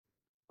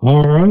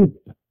All right.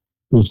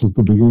 This is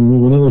the beginning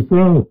of another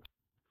show.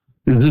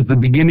 Is this the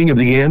beginning of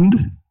the end?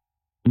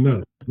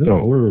 No,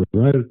 No. we're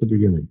right at the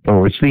beginning.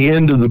 Oh, it's the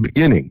end of the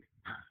beginning.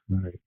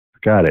 Right.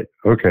 Got it.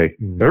 Okay.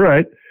 Mm. All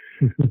right.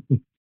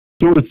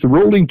 So it's the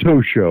Rolling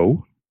Toe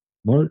Show,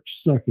 March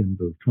 2nd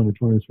of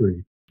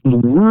 2023. the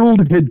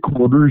world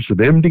headquarters of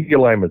MD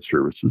Alignment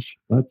Services,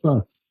 That's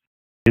us.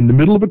 in the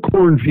middle of a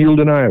cornfield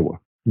in Iowa.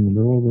 In the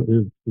middle of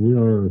it,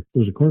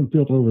 there's a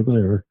cornfield over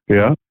there.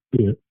 Yeah.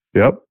 See it.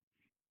 Yep.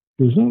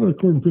 There's not a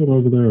cornfield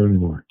over there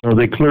anymore. Oh,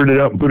 they cleared it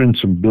out and put in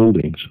some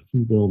buildings.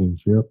 Some buildings,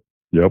 yep.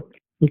 Yep.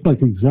 Looks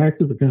like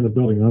exactly the kind of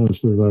building,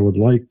 honestly, that I would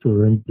like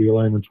for MD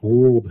Alignment's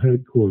world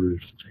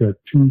headquarters. It's got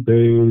 2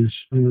 bays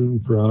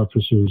for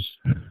offices.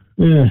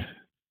 Yeah.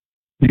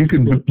 You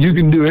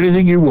can do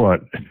anything you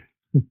want.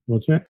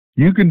 What's that?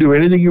 You can do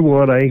anything you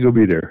want. I ain't gonna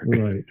be there.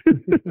 Right.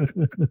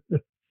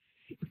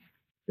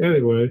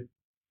 Anyway,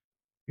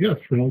 yes,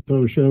 Rolling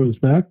Toe Show is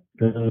back.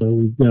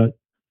 We've got,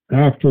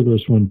 after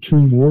this one, 2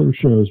 more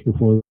shows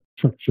before the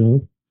truck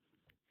show.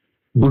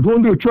 We're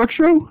going to a truck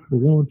show?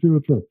 We're going to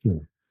a truck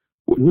show.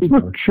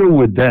 What show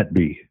would that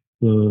be?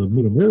 The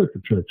Mid-America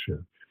Truck Show.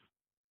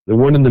 The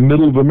one in the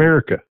middle of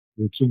America.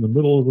 It's in the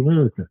middle of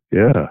America.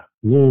 Yeah.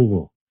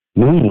 Louisville.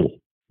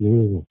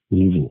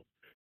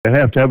 I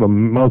have to have a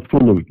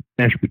mouthful of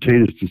mashed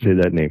potatoes to say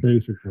that name.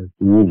 Basically.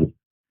 Louisville.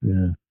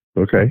 Yeah.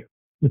 Okay.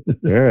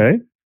 All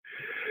right.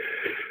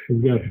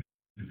 We've got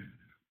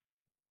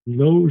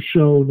no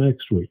show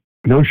next week.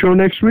 No show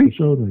next week?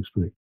 No show next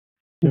week.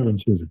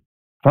 Kevin's busy.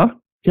 Huh?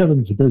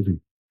 Kevin's busy.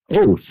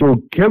 Oh,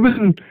 so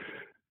Kevin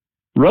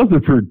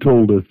Rutherford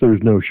told us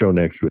there's no show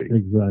next week.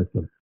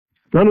 Exactly.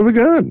 Son of a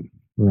gun.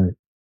 Right.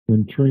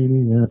 And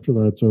training after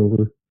that's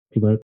over, after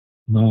that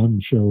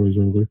non-show is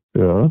over.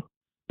 Yeah.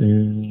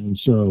 And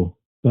so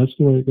that's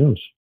the way it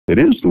goes. It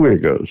is the way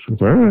it goes.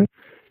 All right.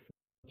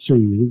 So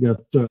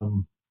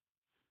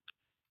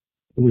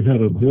we've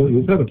had a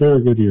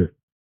very good year.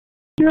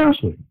 Yeah.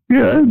 Actually.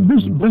 Yeah.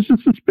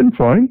 Business has been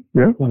fine.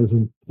 Yeah.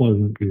 Pleasant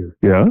year.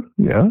 Yeah.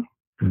 Yeah.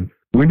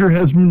 Winter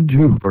hasn't been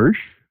too harsh.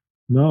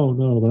 No,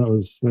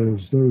 there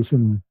was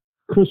some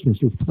Christmas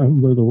was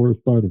probably the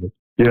worst part of it.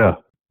 Yeah.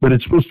 But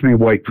it's supposed to be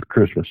white for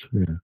Christmas.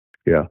 Yeah.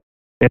 Yeah.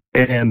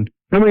 And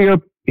coming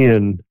up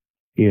in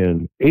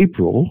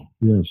April,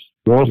 yes.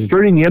 Well,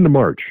 starting the end of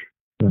March,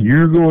 Right.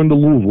 You're going to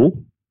Louisville.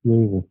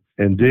 Louisville.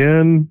 And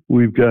then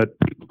we've got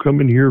people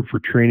coming here for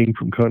training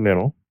from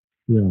Continental.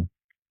 Yeah.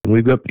 And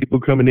we've got people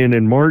coming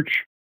in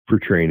March for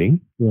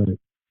training. Right.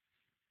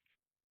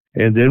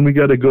 And then I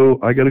got to go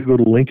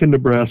to Lincoln,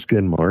 Nebraska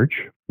in March.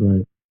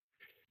 Right.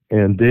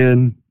 And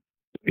then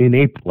in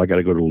April, I got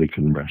to go to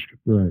Lincoln, Nebraska.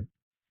 Right.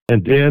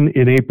 And then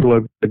in April, I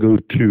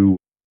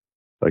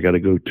got to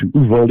go to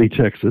Uvalde,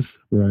 Texas.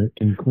 Right.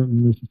 In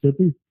Clinton,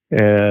 Mississippi.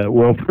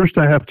 Well, first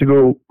I have to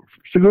go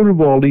to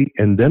Uvalde,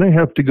 and then I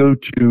have to go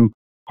to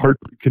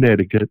Hartford,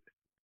 Connecticut,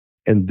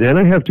 and then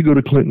I have to go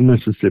to Clinton,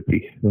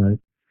 Mississippi. Right.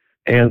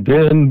 And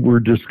then we're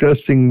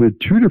discussing with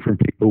 2 different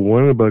people,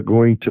 one about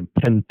going to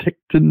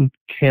Penticton,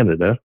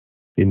 Canada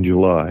in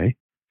July.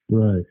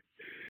 Right.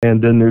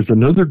 And then there's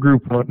another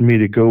group wanting me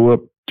to go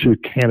up to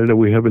Canada.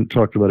 We haven't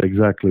talked about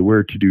exactly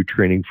where to do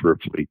training for a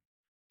fleet.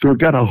 So we've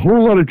got a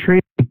whole lot of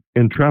training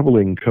and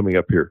traveling coming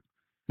up here.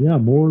 Yeah,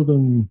 more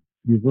than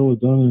you've really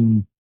done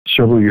in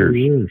Several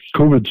years.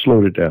 COVID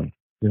slowed it down.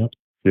 Yep.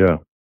 Yeah.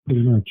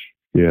 Pretty much.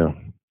 Yeah.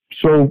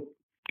 So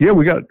yeah,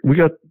 we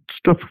got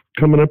stuff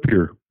coming up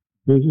here.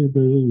 Busy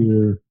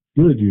year,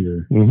 good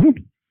year. Mm-hmm.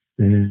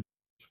 And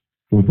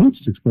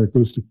let's expect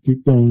this to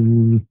keep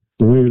going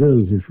the way it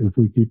is if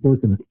we keep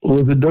working it. Well,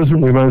 if it doesn't,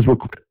 we might as well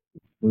quit.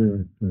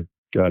 Right.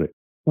 Got it.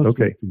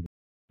 Okay.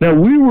 Now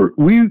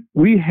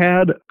we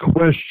had a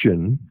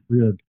question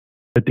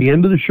at the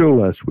end of the show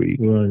last week.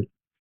 Right.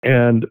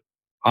 And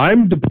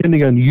I'm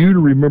depending on you to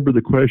remember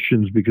the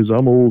questions because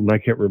I'm old and I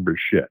can't remember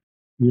shit.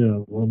 Yeah,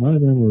 well, my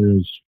memory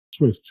is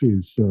Swiss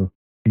cheese, so.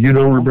 You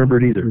don't remember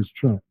it either. It's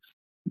trucks.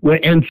 Well,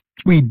 and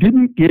we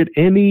didn't get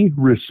any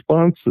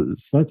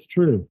responses. That's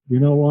true. You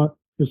know what?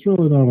 It's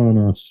really not on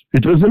us.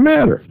 It doesn't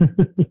matter.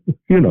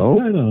 You know.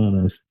 It's kind of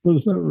on us, but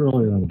it's not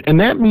really on us. And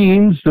that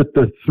means that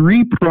the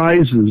 3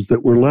 prizes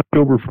that were left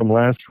over from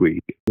last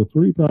week, The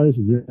 3 prizes,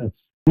 yes.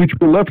 which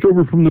were left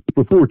over from the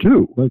before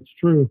too, That's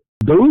true.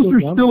 those are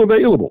still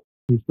available.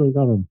 We still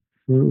got them.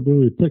 Do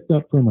we pick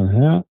that from a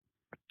hat?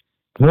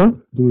 Huh?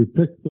 Do we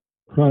pick the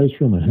prize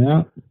from a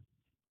hat?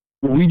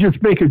 We just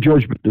make a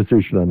judgment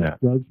decision on that.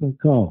 Judgment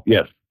call.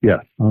 Yes.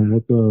 On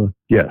what the...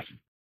 Yes.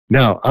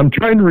 Now, I'm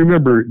trying to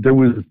remember, there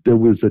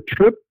was a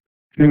trip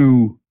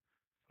to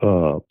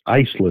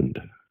Iceland.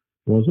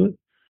 Was it?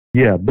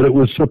 Yeah, but it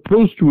was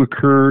supposed to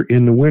occur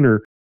in the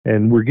winter,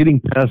 and we're getting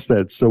past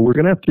that, so we're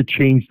going to have to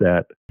change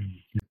that.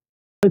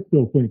 I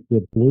still think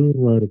the balloon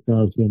ride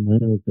across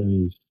America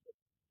is...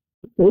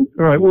 All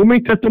right, we'll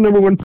make that the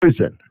number 1 prize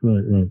then.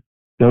 Right.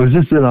 Now, is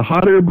this in a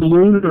hot air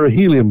balloon or a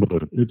helium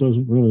balloon? It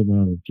doesn't really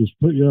matter. Just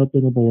put you up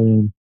in a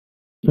balloon,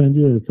 send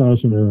you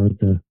across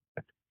America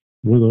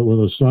with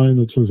a sign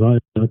that says, "I'm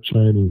not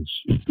Chinese."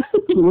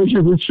 Wish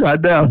it was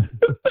shot down.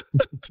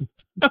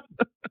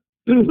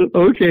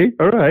 Okay,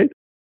 all right.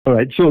 All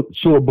right, so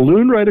a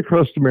balloon ride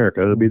across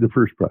America, that'll be the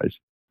first prize.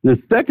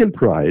 The second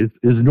prize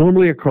is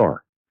normally a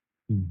car.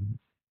 Mhm.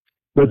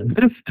 But Right.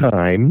 this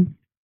time,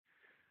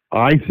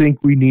 I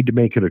think we need to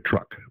make it a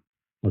truck.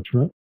 A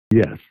truck?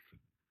 Yes.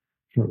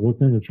 Truck. What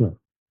kind of truck?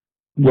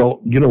 Well,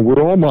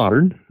 we're all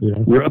modern. Yeah.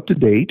 We're up to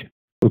date.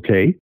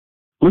 Okay.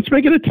 Let's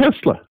make it a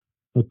Tesla.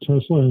 A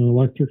Tesla and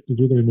electric.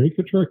 Do they make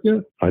a truck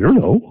yet? I don't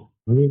know.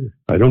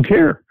 I don't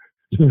care.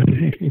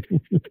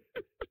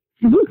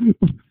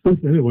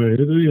 Anyway, it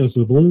is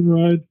a balloon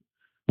ride,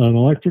 an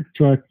electric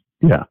truck,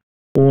 Yeah.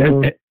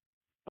 or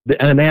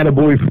An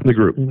attaboy from the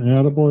group. an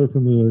attaboy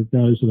from the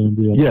guys at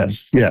MBL. Yes,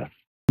 yes.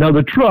 Now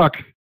the truck,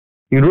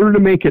 in order to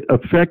make it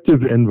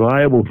effective and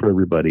viable for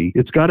everybody,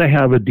 it's got to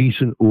have a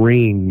decent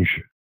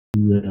range.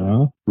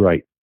 Yeah.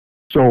 Right.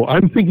 So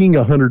I'm thinking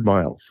 100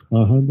 miles.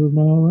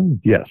 100-mile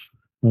range. Yes.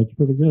 That's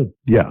pretty good.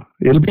 Yeah.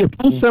 It'll be a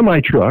full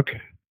semi truck,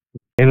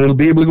 and it'll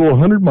be able to go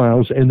 100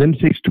 miles, and then it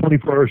takes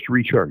 24 hours to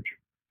recharge.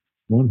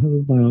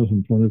 100 miles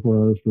in 24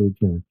 hours for a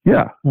charge.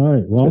 Yeah. All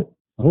right. Well,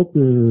 I hope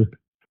you're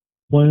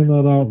playing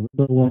that out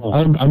real well.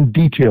 I'm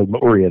detailed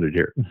oriented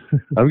here.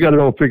 I've got it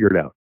all figured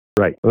out.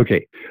 Right.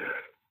 Okay.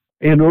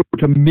 In order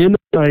to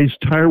minimize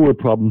tire wear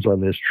problems on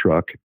this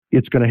truck,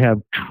 it's going to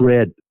have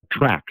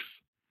tracks.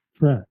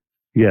 Track.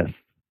 Yes. Have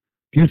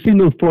you seen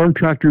those farm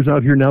tractors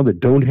out here now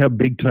that don't have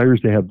big tires?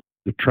 They have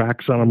the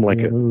tracks on them like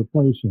They're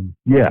replacing.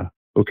 Yeah.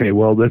 Okay.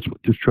 Well, that's what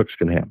this truck's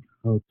going to have.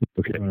 Okay.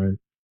 Okay. All right.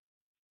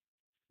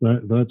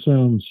 That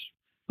sounds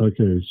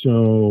okay.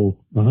 So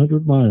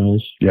 100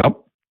 miles Yep.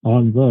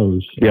 on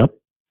those. Yep.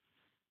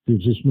 You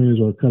just may as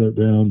well cut it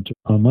down to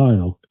a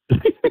mile.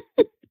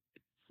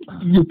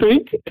 You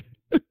think?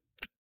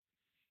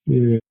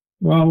 Yeah.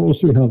 Well, we'll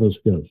see how this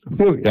goes.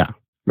 Oh, yeah.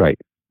 Right.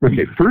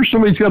 Okay. First,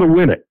 somebody's got to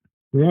win it.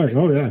 Right.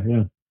 Oh, yeah.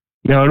 Yeah.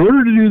 Now, in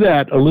order to do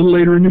that, a little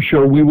later in the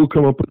show, we will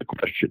come up with a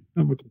question.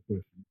 How much is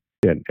this?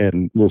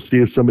 And we'll see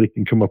if somebody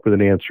can come up with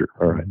an answer.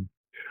 All right.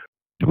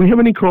 Do we have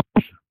any calls?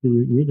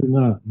 We do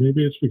not.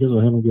 Maybe it's because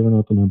I haven't given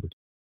out the number.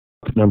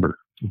 Number.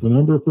 The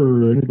number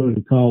for anybody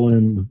to call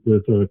in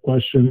with a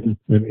question,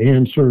 an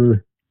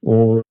answer,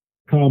 or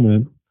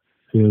comment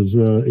is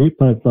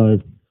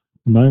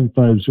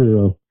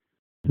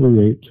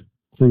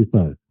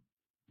 855-950-3835.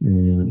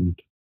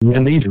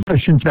 And these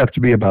questions have to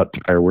be about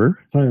tire wear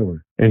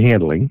Tyler, and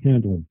handling.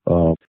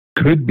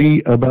 Could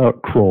be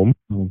about chrome.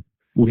 Oh.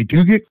 We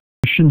do get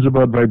questions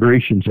about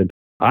vibrations, and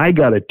I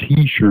got a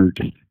T-shirt.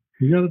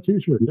 You got a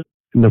T-shirt? Yeah.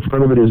 And the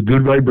front of it is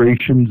good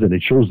vibrations, and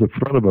it shows the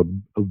front of a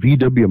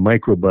VW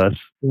microbus.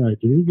 Right.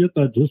 Did you get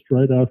that just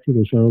right after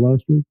the show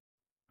last week?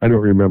 I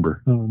don't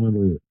remember. I don't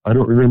remember it. I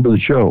don't remember the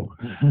show.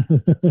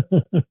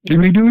 Did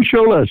we do a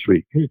show last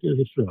week? We did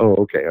a show. Oh,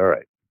 okay. All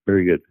right.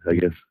 Very good. I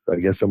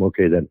guess I'm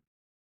okay then.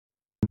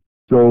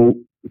 So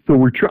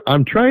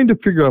I'm trying to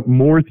figure out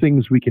more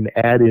things we can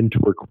add into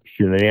our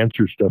question and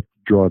answer stuff to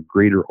draw a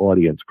greater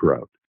audience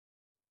crowd.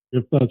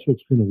 If that's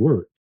what's going to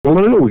work. Well,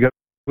 I don't know.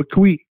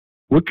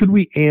 What could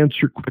we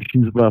answer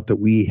questions about that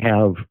we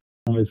have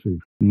I see.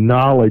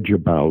 knowledge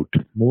about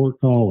More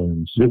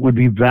call-ins. that would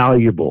be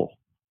valuable?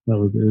 That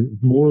would be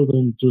more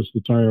than just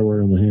the tire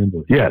wear and the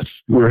handling. Yes,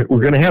 we're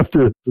going to have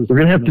to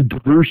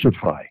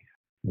diversify,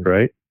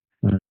 right?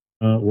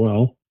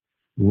 Well,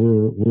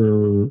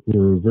 we're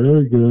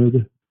very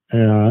good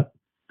at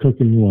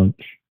cooking lunch.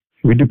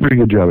 We do a pretty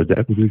good job at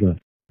that. We do that.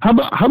 How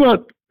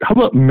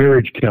about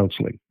marriage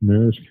counseling?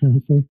 Marriage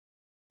counseling.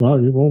 Well,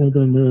 you've only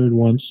been married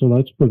once, so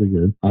that's pretty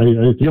good.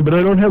 Yeah, but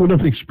I don't have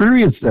enough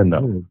experience then,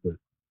 though.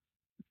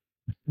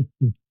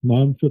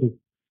 Mom should have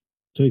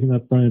taken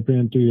that frying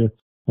pan to you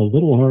a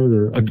little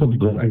harder A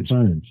couple of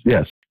times.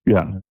 Yes,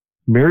 yeah.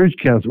 Marriage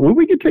counseling. Well,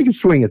 we could take a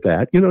swing at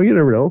that. You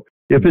never know.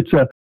 If it's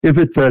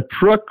a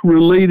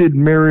truck-related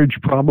marriage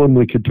problem,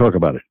 we could talk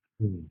about it.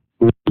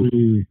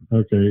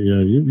 Okay,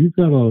 yeah, you've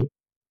got a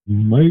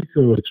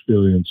micro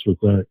experience with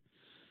that,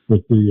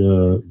 with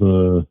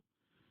the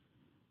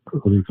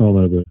what do you call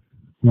that?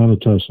 Not a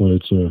Tesla,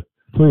 it's a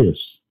Prius.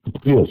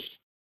 Yes.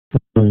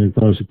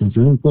 Across the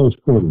country, in close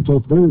quarters. So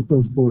very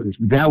close quarters.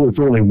 That was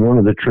only one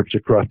of the trips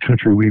across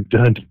country we've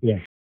done. Yeah.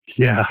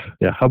 Yeah.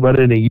 Yeah. How about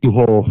in a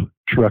U-Haul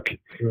truck?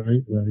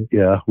 Right.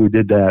 Yeah, we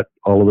did that.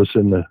 All of us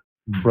in the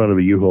front of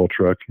a U-Haul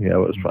truck. Yeah, it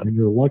was fun. And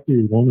you're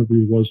lucky one of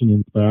you wasn't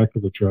in the back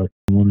of the truck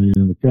and one of you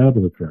in the cab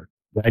of the truck.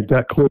 I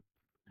got close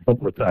a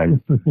couple of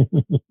times.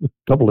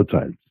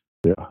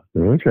 Yeah.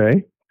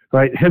 Okay. All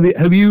right.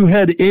 Have you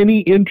had any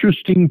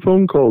interesting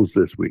phone calls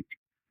this week?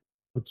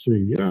 Let's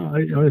see. Yeah,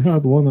 I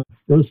had one. It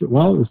was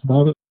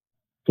about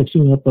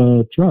fixing up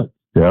a truck.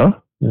 Yeah.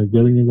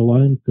 Getting in the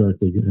line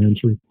correctly,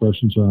 answering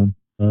questions on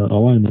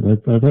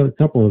alignment. I've had a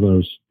couple of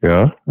those.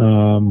 Yeah.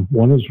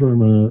 One is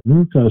from a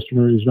new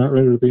customer. He's not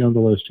ready to be on the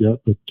list yet,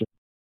 but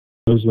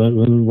does that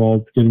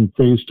involve getting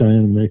FaceTime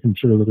and making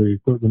sure that the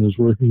equipment is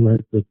working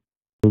right, that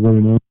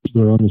everybody knows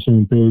they're on the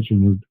same page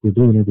and we're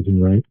doing everything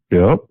right.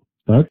 Yep.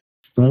 That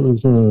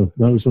was a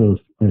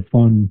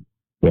fun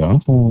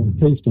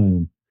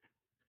FaceTime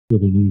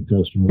with a new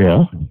customer.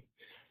 Yeah.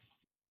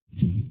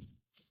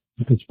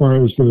 as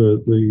far as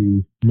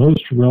the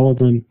most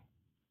relevant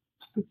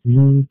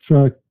new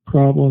truck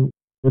problem,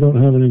 we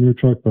don't have any new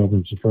truck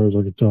problems as far as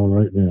I can tell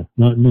right now.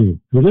 Not me.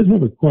 I did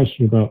have a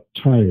question about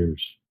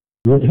tires.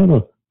 Do you have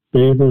a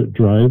favorite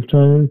drive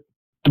tire?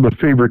 I'm a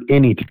favorite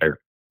any tire.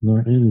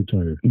 Not any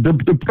tire.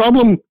 The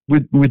problem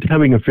with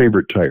having a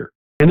favorite tire,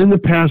 and in the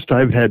past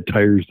I've had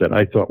tires that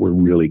I thought were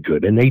really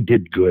good, and they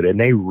did good, and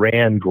they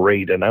ran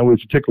great, and I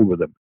was tickled with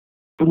them.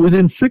 But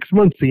within 6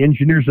 months, the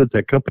engineers at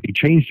that company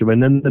changed them,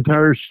 and then the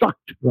tires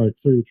sucked. Right.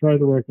 So you try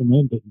to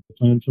recommend it, and the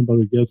time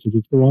somebody gets it,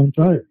 it's the wrong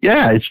tire.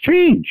 Yeah, it's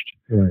changed.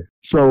 Right.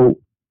 So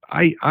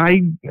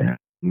I'm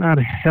not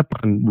hep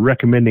on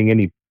recommending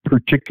any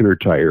particular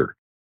tire.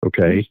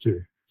 Okay.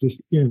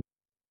 Just again.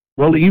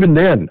 Well, even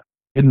then,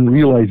 I didn't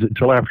realize it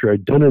until after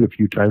I'd done it a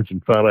few times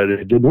and found out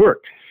it didn't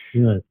work.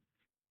 Right.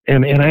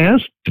 And I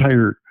asked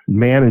tire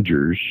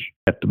managers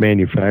at the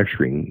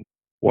manufacturing,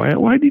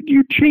 why did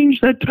you change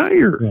that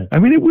tire? Right. I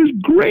mean, it was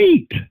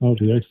great. Oh,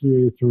 the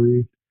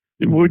XDA3.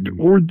 Or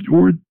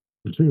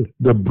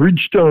the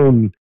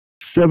Bridgestone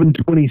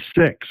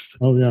 726.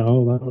 Oh yeah.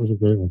 Oh, that was a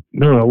great one.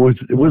 No, it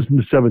wasn't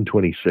the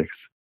 726.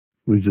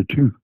 It was the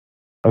two.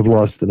 I've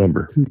lost the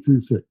number.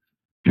 226.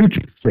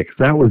 226.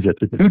 That was it.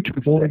 The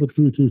 226. Well, the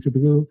 226. The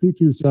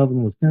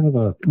 227 was kind of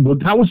a. Well,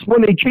 that was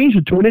when they changed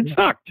it to, and it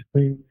sucked.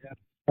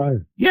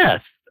 Tire.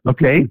 Yes.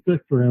 Okay.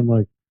 Thick ran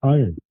like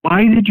iron.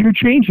 Why did you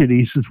change it?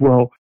 He says,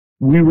 well,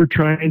 we were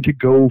trying to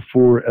go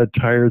for a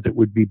tire that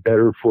would be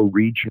better for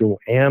regional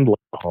and line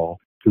haul,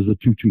 because the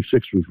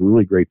 226 was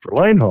really great for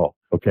line haul.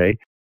 Okay.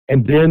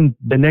 And then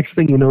the next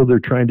thing you know, they're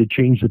trying to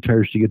change the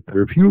tires to get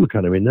better fuel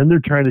economy. And then they're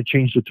trying to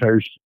change the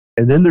tires.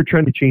 And then they're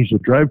trying to change the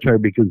drive tire,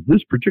 because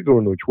this particular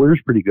one, which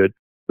wears pretty good,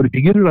 but if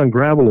you get it on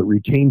gravel, it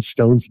retains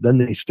stones. Then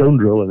they stone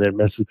drill and then it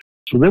messes.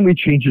 So then we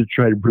changed it to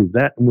try to prove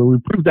that. And when we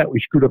proved that, we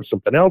screwed up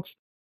something else.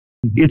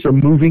 It's a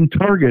moving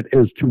target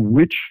as to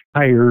which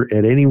tire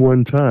at any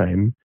one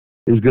time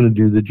is going to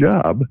do the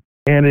job.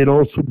 And it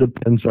also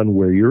depends on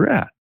where you're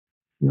at.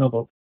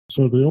 So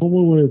the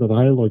only way that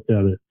I looked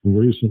at it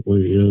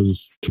recently is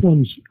which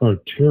ones are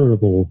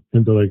terrible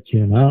and that I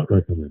cannot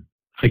recommend.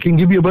 I can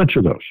give you a bunch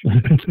of those.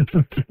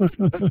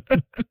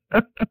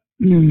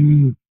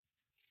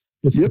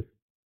 Yep.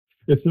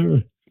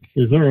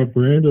 Is there a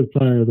brand of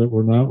tire that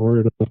we're not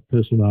worried about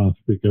pissing off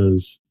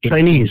because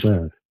Chinese.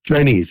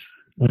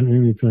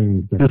 Any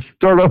Chinese tire. Just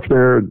start off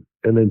there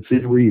and then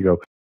see where you go.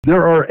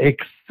 There are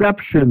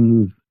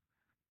exceptions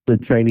to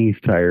Chinese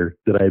tire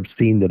that I've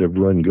seen that have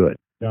run good.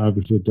 Yeah,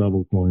 obviously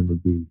double coin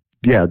would be.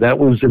 Yeah, that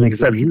was an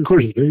exception. Of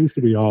course, they used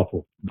to be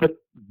awful. But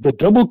the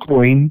double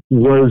coin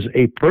was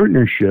a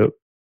partnership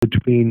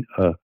between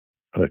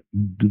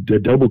the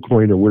double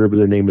coin, or whatever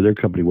the name of their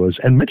company was,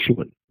 and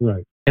Michelin.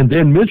 Right. And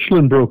then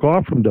Michelin broke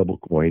off from double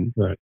coin.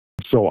 Right.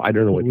 So I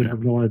don't know what. We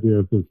have no idea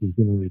if this is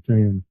going to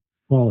retain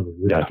quality.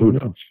 Yeah, who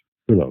knows?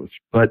 Who knows?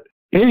 But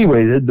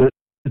anyway,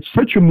 it's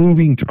such a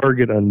moving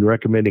target on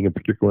recommending a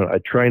particular one. I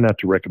try not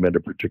to recommend a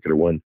particular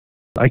one.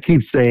 I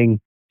keep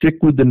saying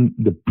stick with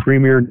the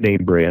premier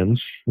name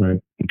brands. Right.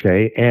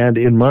 Okay. And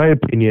in my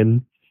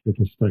opinion, it's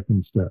a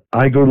second step.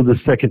 I go to the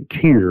second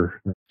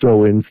tier.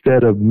 So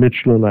instead of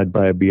Michelin, I'd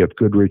buy a BF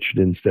Goodrich.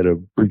 And instead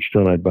of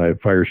Bridgestone, I'd buy a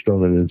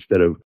Firestone. And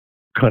instead of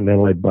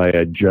Continental, I'd buy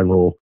a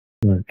General.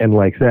 Right. And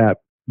like that.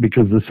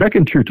 Because the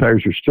second tier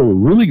tires are still a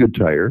really good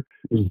tire.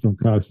 They just don't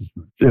cost as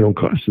much. They don't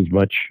cost as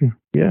much.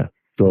 Yeah.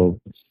 So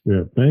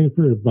yeah, bang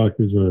for your buck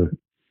is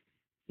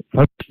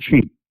that's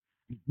cheap.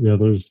 Yeah,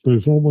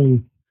 there's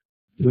only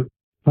the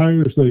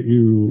tires that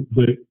you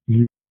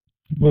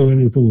put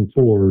anything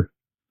for.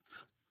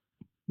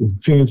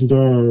 Chances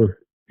are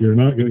you're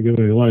not going to get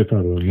any life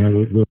out of them.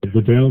 Now,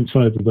 the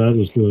downside to that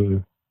is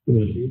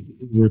the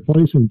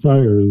replacing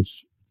tires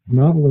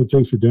not only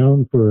takes you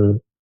down for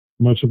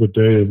much of a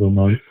day of a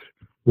month,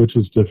 which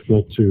is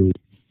difficult to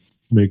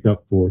make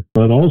up for,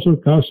 but also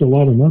costs a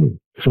lot of money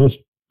just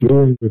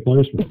doing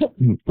replacement.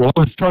 Well, I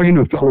was talking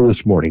to a fellow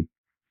this morning,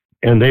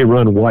 and they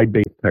run wide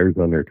base tires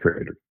on their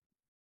trailer,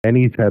 and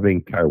he's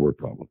having tire wear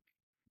problems.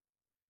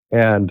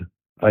 And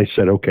I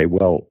said, okay,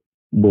 well,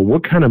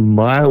 what kind of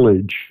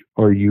mileage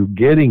are you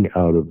getting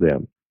out of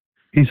them?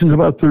 He says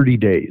about 30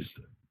 days.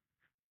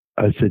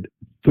 I said,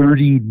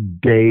 30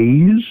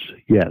 days?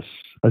 Yes.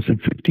 I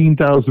said,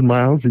 15,000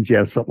 miles? He said,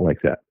 yeah, something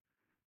like that.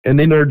 And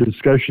in our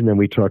discussion, then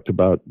we talked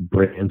about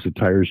brands of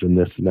tires and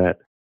this and that.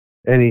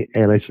 And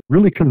I said,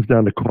 really comes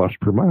down to cost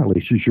per mile.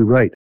 He says, you're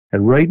right.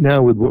 And right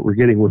now with what we're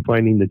getting, we're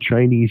finding the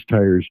Chinese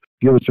tires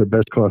give us our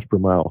best cost per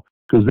mile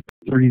because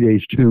they're 30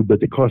 days too, but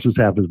they cost us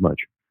half as much.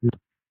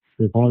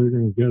 If all you're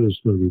going to get is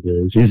 30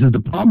 days. He says, the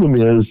problem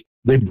is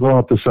they blow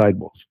out the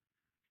sidewalls.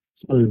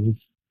 So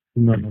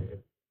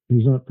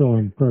he's not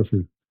feeling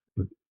pressure.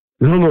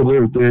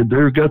 No,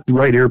 they've got the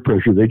right air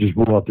pressure. They just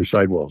blow out their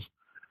sidewalls.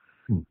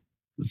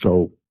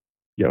 So,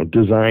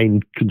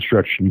 design,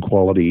 construction,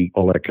 quality,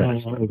 all that kind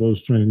of stuff.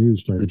 Those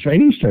Chinese tires. The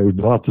Chinese tires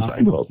blow out the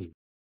sidewalls.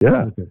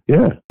 Yeah, okay.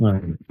 Yeah.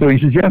 Right. So he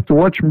says you have to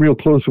watch them real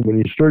close, and when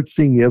you start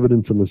seeing the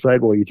evidence on the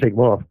sidewall, you take them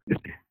off.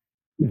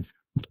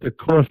 The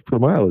cost per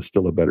mile is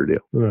still a better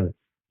deal. Right.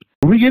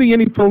 Are we getting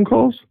any phone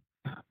calls?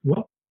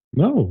 Well,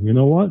 no, you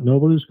know what?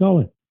 Nobody's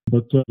calling.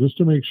 But just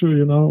to make sure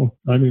you know,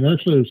 I mean,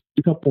 actually, there's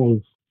a couple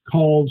of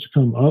calls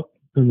come up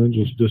and then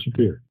just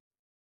disappear.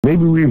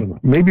 Maybe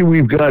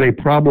we've got a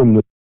problem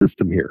with the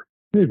system here.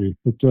 Maybe.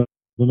 But the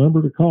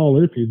number to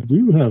call if you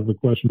do have a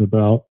question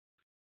about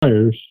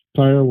tires,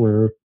 tire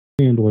wear,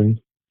 handling,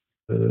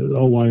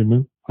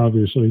 alignment,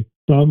 obviously,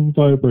 some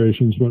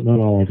vibrations, but not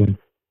all of them.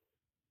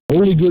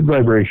 Only good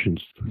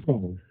vibrations.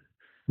 Oh.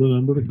 The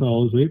number to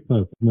call is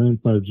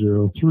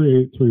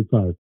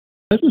 855-950-3835.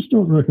 I just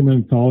don't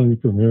recommend calling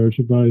for marriage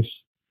advice.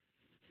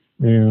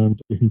 And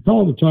you can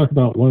call to talk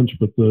about lunch,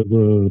 but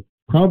the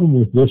problem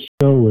with this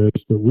show is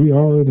that we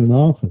are in an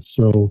office,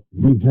 so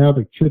we have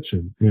a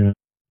kitchen, and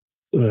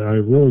I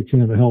really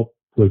can't help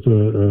with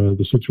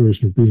the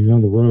situation of being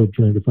on the road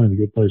trying to find a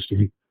good place to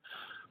eat.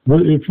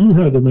 But if you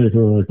had to make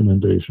a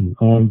recommendation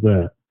on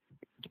that,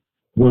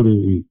 what do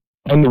you eat?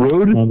 On the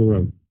road? On the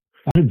road.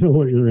 I know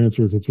what your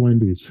answer is. It's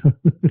Wendy's.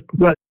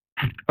 But,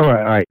 all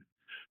right.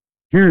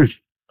 Here's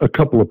a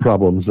couple of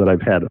problems that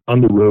I've had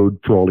on the road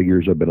for all the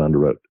years I've been on the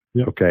road.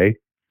 Yep. Okay?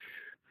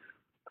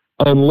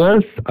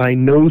 Unless I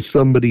know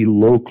somebody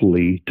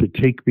locally to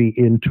take me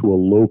into a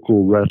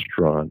local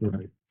restaurant,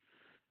 right.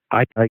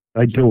 I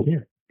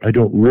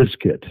don't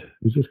risk it.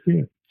 You just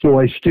can't. So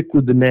I stick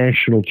with the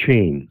national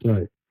chains.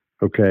 Right.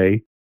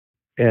 Okay?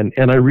 And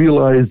I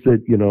realize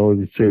that,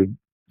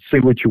 say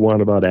what you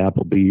want about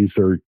Applebee's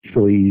or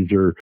Chili's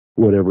or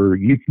whatever.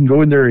 You can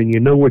go in there and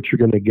you know what you're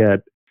going to get.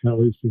 At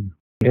least you know.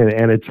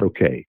 And it's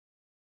okay.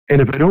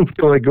 And if I don't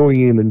feel like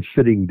going in and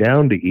sitting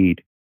down to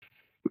eat,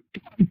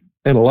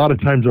 and a lot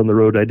of times on the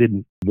road, I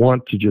didn't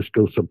want to just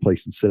go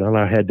someplace and sit down.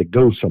 I had to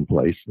go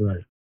someplace.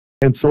 Right.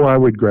 And so I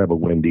would grab a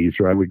Wendy's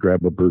or I would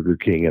grab a Burger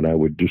King and I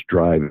would just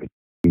drive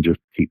and just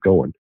keep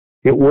going.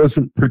 It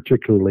wasn't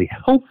particularly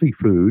healthy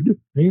food.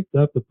 Ain't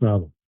that the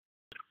problem?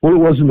 Well, it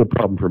wasn't a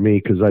problem for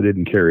me because I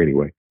didn't care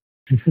anyway.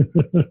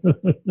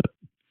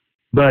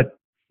 But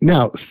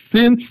now,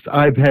 since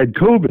I've had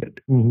COVID,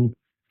 mm-hmm.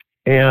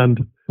 and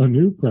a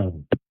new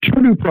problem.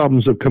 2 new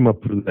problems have come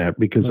up from that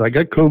because I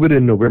got COVID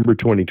in November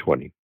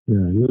 2020.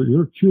 Yeah,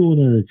 your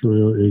culinary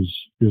career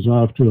is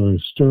off to a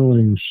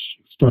sterling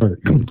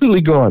start. Completely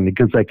gone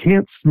because I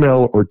can't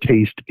smell or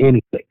taste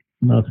anything.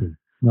 Nothing.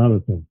 Not a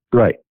thing.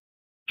 Right.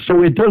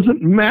 So it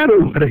doesn't matter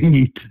what I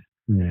eat.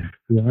 Yeah.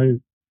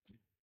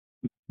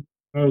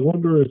 I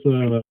wonder if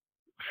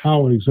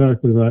how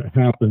exactly that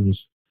happens.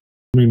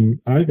 I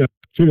mean, I got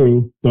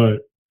 2,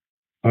 but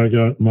I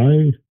got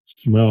my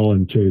smell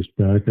and taste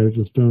back. I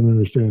just don't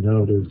understand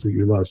how it is that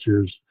you lost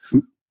yours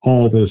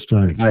all this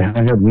time. I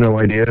have no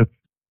idea.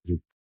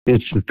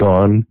 It's just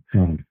gone.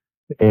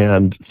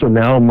 And so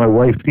now my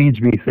wife feeds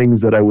me things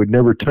that I would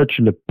never touch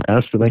in the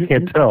past, and I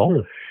can't tell.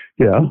 Sure.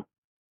 Yeah.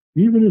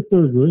 Even if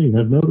they're green.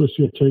 I've noticed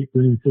you'll take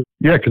green food.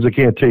 Yeah, because I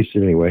can't taste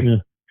it anyway. Yeah.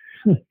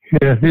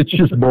 Yeah, it's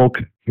just bulk,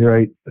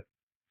 right?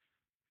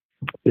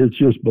 It's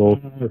just bulk.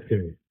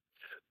 Okay.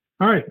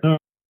 All right.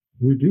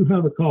 We do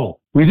have a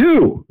call. We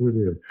do. We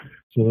do.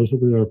 So this will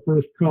be our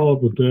first call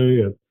of the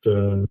day at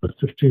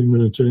 15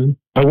 minutes in.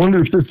 I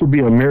wonder if this will be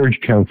a marriage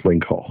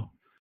counseling call.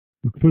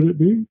 Could it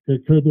be?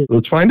 It could be.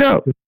 Let's find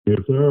out.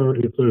 If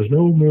there's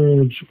no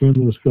marriage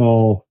in this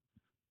call,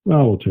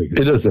 well, we'll take it.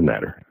 It doesn't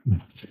matter.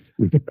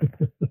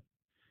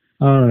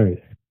 All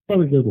right.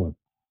 What a good one.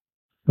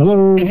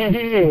 Hello.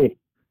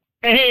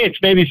 Hey, it's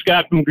Baby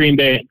Scott from Green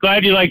Bay.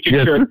 Glad you liked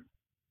your shirt.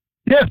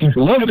 Yes,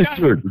 love the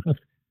shirt.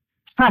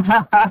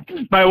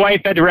 My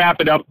wife had to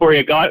wrap it up for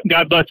you. God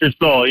bless her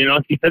soul.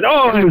 She said,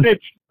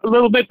 it's a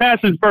little bit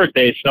past his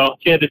birthday, so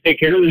she had to take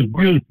care of it.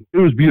 It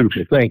was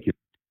beautiful. Thank you.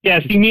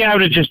 Yeah, see, me, I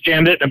would have just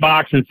jammed it in a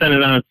box and sent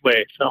it on its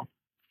way. So.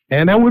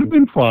 And that would have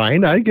been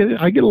fine. I get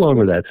along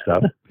with that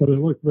stuff. But it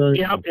looked very.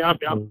 Yep.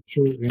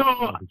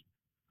 So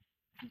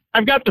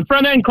I've got the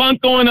front end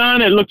clunk going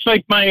on. It looks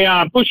like my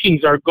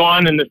bushings are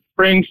gone, and the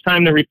spring's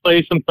time to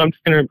replace them. So I'm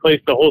just going to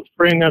replace the whole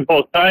spring on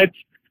both sides.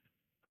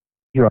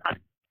 Right.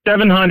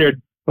 $700.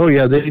 Oh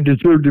yeah, they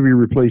deserve to be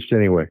replaced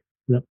anyway.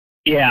 Yep.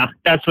 Yeah,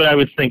 that's what I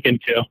was thinking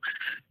too.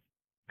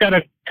 Got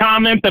a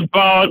comment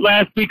about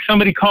last week.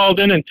 Somebody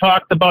called in and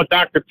talked about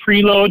Dr.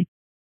 Preload.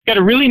 Got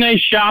a really nice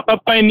shop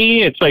up by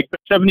me. It's like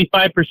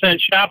 75%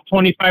 shop,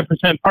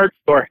 25% parts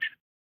store.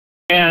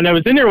 And I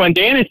was in there one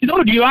day and I said,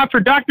 "Oh, do you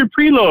offer Dr.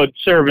 Preload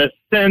service?"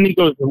 And he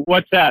goes,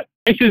 "What's that?"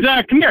 I says,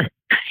 "Come here."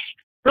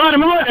 Brought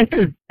him on. I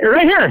said,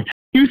 "Right here.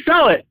 You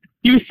sell it.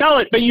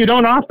 But you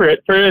don't offer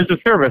it as a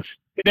service."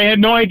 They had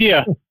no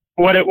idea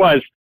what it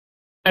was.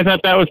 I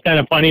thought that was kind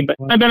of funny, but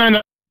I've been on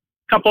a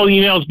couple of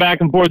emails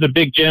back and forth with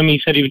Big Jim. He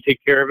said he would take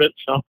care of it.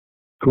 So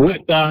cool.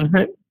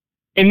 But,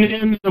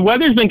 and the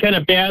weather's been kind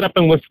of bad up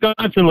in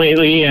Wisconsin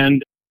lately,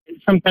 and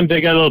sometimes I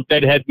got a little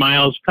deadhead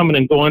miles coming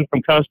and going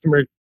from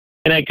customers.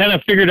 And I kind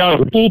of figured out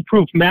a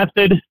foolproof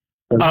method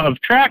of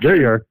traction. There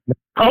you are.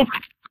 Oh,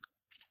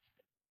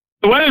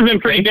 the weather's been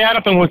pretty bad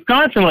up in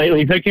Wisconsin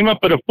lately, so I came up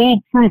with a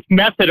foolproof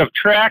method of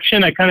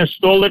traction. I kind of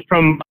stole it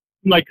from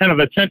like kind of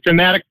a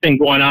Centromatic thing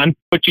going on.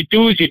 What you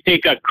do is you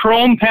take a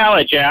chrome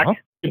pallet jack,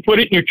 You put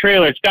it in your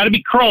trailer. It's got to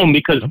be chrome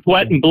because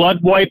sweat and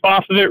blood wipe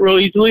off of it real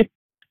easily.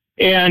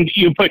 And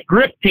you put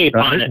grip tape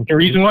on it. The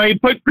reason why you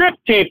put grip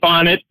tape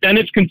on it, then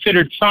it's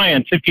considered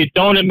science. If you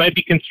don't, it might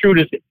be construed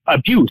as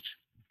abuse.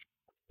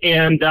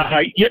 And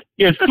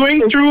you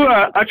swing through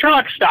a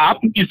truck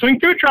stop. You swing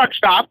through a truck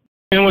stop.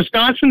 In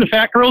Wisconsin, the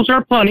fat girls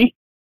are plenty.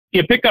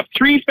 You pick up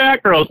 3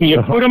 fat girls and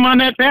you put them on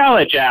that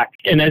pallet jack.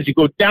 And as you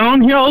go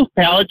downhill,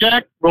 pallet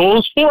jack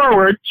rolls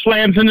forward,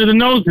 slams into the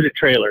nose of the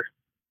trailer.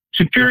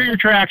 Superior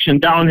traction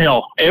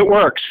downhill. It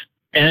works.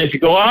 And as you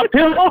go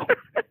uphill,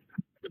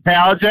 the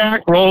pallet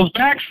jack rolls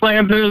back,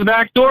 slams into the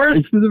back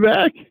doors. To the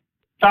back.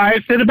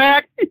 Ties to the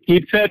back,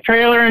 keeps that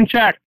trailer in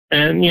check.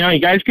 And, you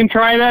guys can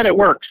try that. It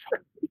works.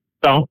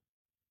 So,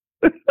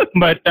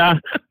 but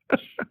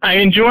I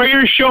enjoy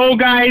your show,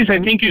 guys. I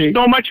thank you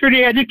so much for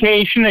the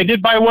education. I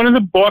did buy one of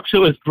the books. It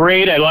was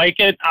great. I like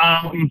it.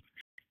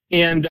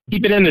 And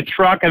keep it in the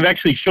truck. I've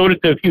actually showed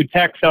it to a few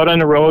techs out on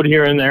the road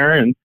here and there.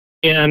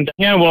 And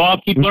yeah, we'll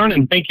all keep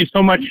learning. Thank you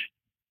so much.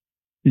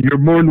 You're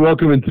more than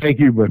welcome, and thank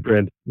you, my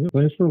friend. Yeah,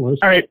 thanks for listening.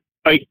 All right.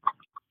 Bye.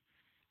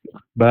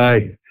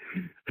 Bye.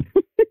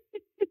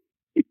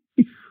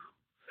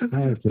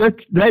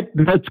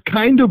 That's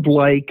kind of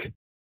like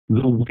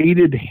the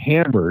weighted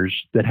hammers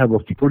that have a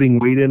floating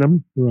weight in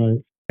them.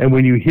 Right. And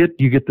when you hit,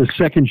 you get the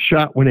second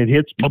shot when it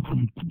hits.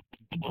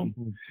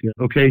 Yeah.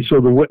 Okay, so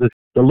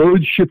the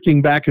load's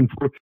shifting back and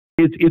forth.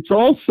 It's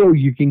also,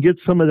 you can get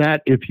some of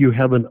that if you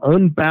have an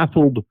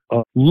unbaffled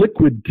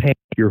liquid tank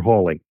you're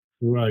hauling.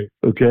 Right.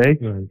 Okay?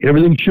 Right.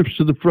 Everything shifts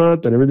to the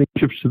front and everything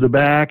shifts to the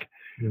back.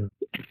 Yeah.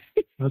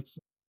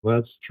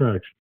 That's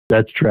traction.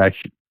 That's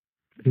traction.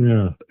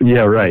 Yeah.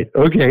 Yeah, right.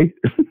 Okay.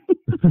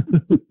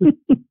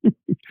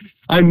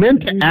 I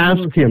meant to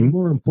ask him.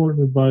 More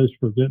important advice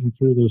for getting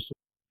through this.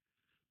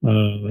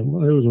 It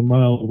was a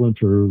mild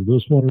winter.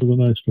 This one or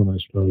the next one, I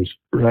suppose.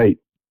 Right.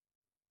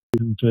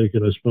 Didn't take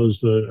it. I suppose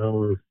that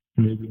our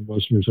Canadian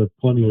listeners have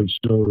plenty of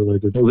snow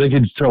related. Well, they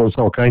can tell us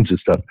all kinds of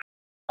stuff.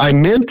 I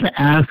meant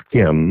to ask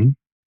him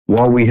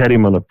while we had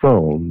him on the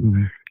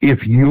phone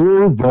if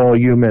your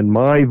volume and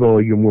my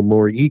volume were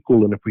more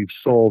equal and if we've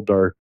solved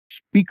our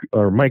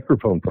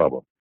microphone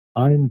problem.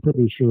 I'm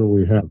pretty sure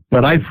we have.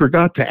 But I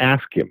forgot to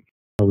ask him.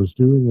 I was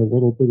doing a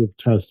little bit of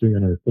testing,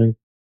 and I think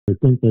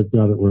they've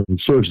got it where.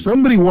 So if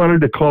somebody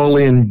wanted to call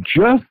in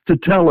just to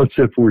tell us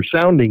if we're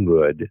sounding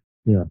good,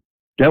 yeah,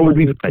 that would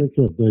be fine.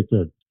 They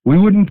could. We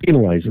wouldn't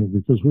penalize them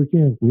because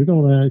we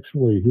don't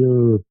actually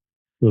hear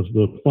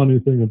the funny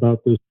thing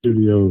about this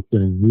studio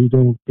thing. We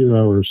don't hear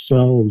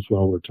ourselves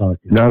while we're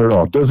talking. Not at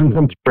all. It doesn't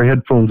come through our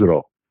headphones at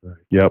all. Right.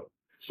 Yep.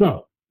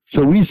 So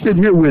we sit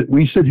here with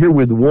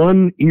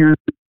one ear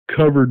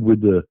covered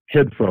with the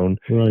headphone,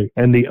 right,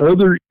 and the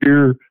other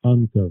ear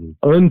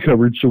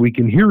uncovered, so we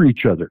can hear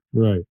each other.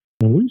 Right,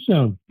 and we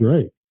sound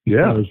great.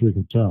 Yeah, as we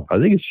can tell. I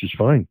think it's just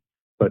fine.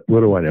 But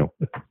what do I know?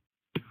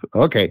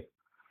 Okay.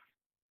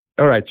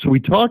 All right. So we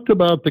talked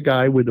about the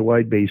guy with the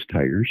wide base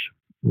tires.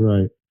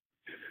 Right.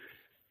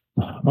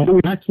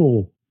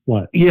 Axle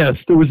flex. Yes,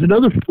 there was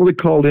another fellow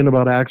that called in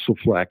about axle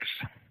flex,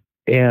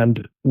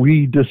 and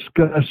we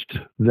discussed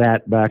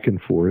that back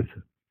and forth.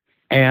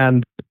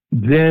 And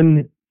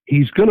then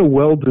he's going to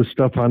weld this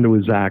stuff onto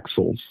his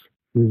axles.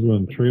 Is it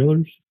on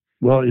trailers?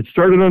 Well, it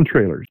started on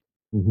trailers.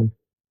 Mm-hmm.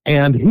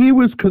 And he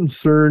was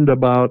concerned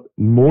about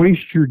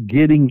moisture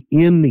getting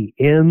in the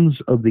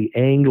ends of the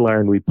angle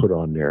iron we put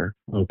on there,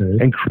 okay,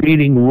 and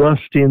creating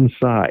rust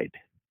inside.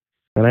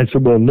 And I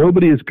said, well,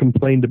 nobody has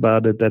complained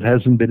about it. That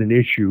hasn't been an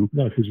issue.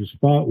 No, because you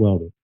spot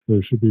weld it.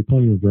 There should be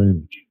plenty of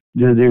drainage.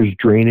 There's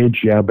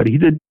drainage, yeah, but he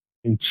did.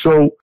 And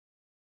so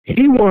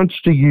he wants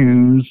to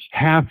use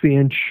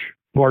 1/2-inch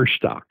bar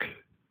stock,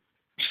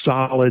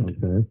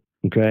 solid,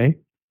 okay?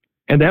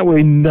 And that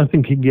way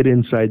nothing can get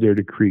inside there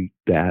to create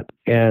that.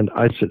 And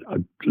I said,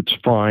 it's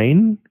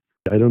fine.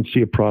 I don't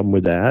see a problem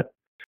with that.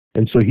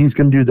 And so he's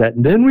going to do that.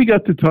 And then we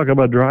got to talk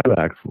about drive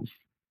axles.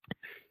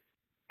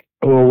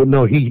 Oh,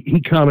 no, he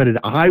commented,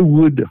 I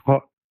would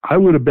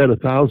have bet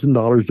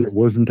 $1,000 there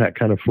wasn't that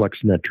kind of flex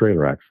in that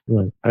trailer axle.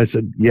 Right. I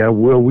said, yeah,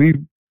 well, we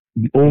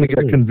only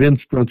got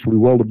convinced once we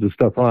welded the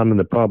stuff on and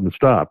the problem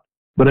stopped.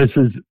 But I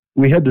says,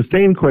 we had the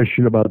same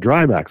question about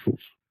drive axles.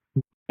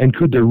 And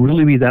could there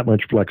really be that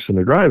much flex in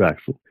a drive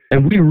axle?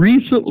 And we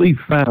recently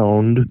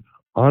found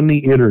on the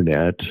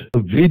internet a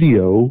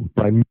video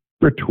by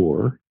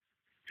Meritor,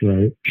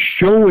 right,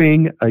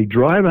 showing a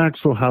drive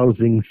axle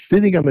housing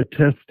sitting on a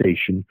test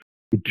station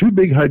with 2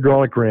 big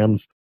hydraulic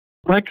rams,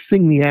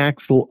 flexing the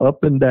axle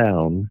up and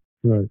down,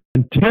 right,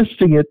 and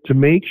testing it to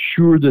make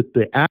sure that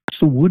the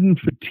axle wouldn't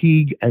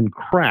fatigue and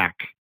crack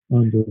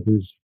under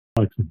his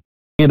flexing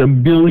in a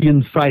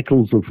million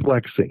cycles of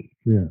flexing.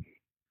 Yeah.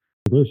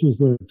 This is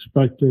the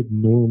expected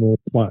normal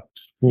flex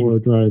for a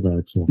drive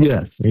axle.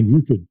 Yes. And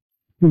you could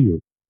see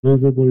it,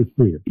 visibly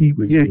see it.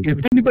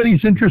 If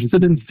anybody's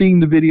interested in seeing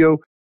the video,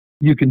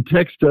 you can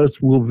text us.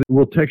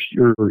 We'll text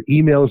you or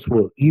email us.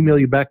 We'll email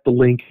you back the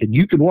link, and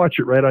you can watch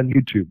it right on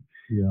YouTube.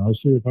 Yeah, I'll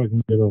see if I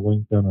can get a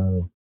link on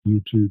our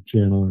YouTube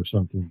channel or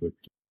something. But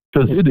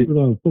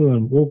we'll put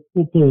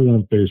it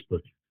on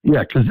Facebook.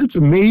 Yeah, because it's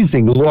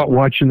amazing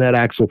watching that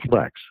axle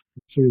flex.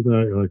 See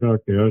that, you're like,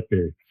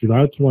 okay. See,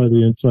 that's why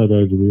the inside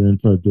edge of the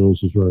inside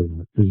drills is right.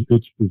 Because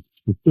it's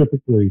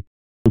specifically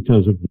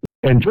because of.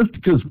 And just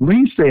because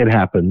we say it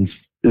happens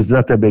is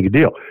not that big a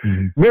deal.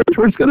 Mm-hmm.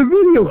 Meritor's got a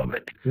video of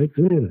it. They're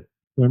doing it.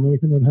 They're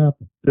making it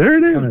happen. There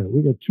it is. All right,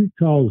 we got 2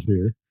 calls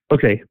here.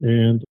 Okay.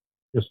 And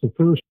it's the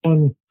first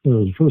one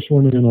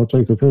in. I'll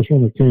take the first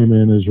one that came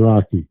in is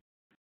Rocky.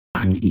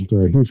 And, he's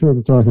here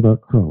to talk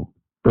about chrome.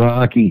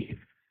 Rocky.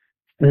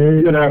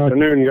 Hey, Good Rocky.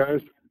 afternoon,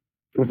 guys.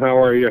 How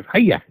are you?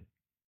 Hiya.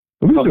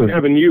 What are you doing?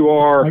 Kevin,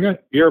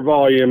 your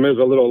volume is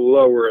a little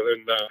lower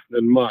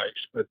than mine,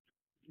 but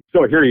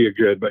still hear you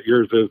good, but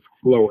yours is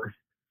lower.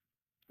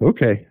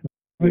 Okay.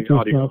 I just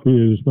not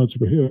be as much,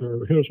 but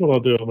here's what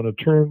I'll do. I'm going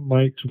to turn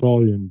Mike's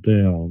volume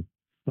down.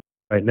 All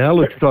right, now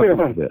let's talk a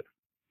little bit.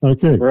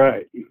 Okay.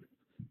 Right.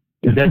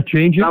 Did that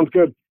change it? Sounds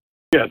good.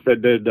 Yes,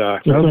 it did.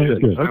 Sounds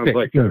good. Sounds Okay.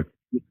 like Good.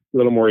 a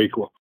little more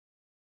equal.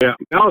 Yeah.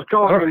 I was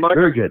calling All right, Mike.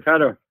 very good.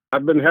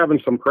 I've been having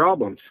some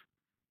problems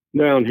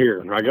down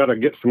here. I got to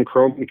get some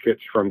chrome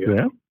kits from you.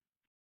 Yeah.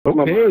 Some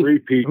of Okay.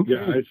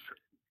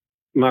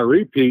 my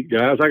repeat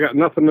guys, I got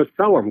nothing to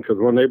tell them because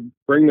when they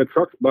bring the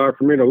trucks by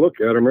for me to look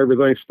at them,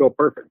 everything's still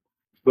perfect.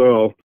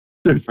 So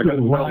There's I got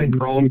to tell them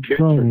chrome kits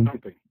or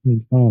something.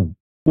 It's on.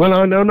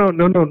 Well, no.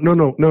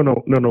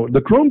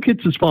 The chrome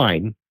kits is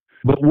fine,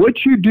 but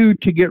what you do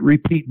to get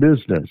repeat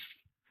business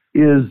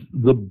is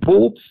the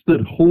bolts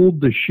that hold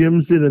the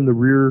shims in the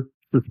rear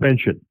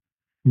suspension.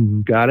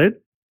 Mm-hmm. Got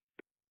it?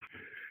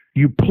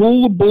 You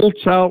pull the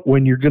bolts out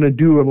when you're going to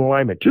do an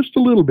alignment, just a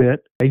little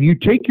bit, and you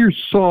take your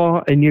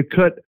saw and you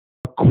cut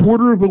a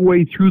quarter of a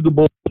way through the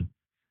bolt.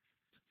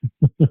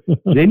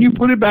 Then you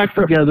put it back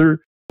together,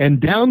 and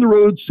down the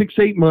road,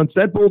 6-8 months,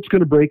 that bolt's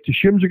going to break, the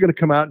shims are going to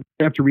come out, and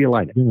you have to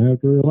realign it. You're going to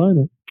have to realign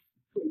it.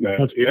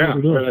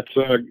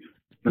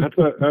 That's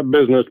a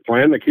business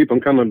plan to keep them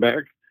coming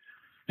back,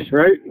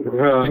 right?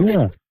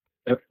 Yeah.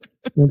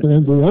 And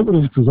the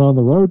evidence is on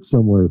the road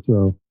somewhere,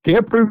 so.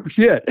 Can't prove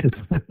shit.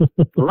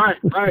 Right.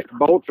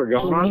 Bolts are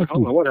gone. I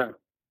don't know what happened.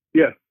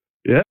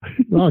 Yeah.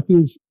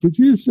 Rocky, did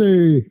you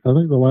say, I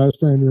think the last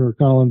time you were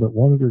calling, that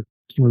one of your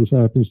customers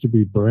happens to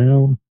be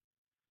Brown?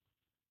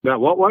 Now,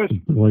 what was?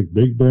 Like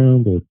Big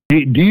Brown?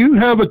 Do you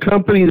have a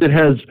company that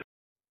has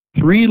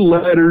 3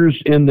 letters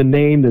in the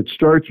name that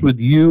starts with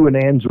U and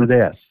ends with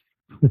S?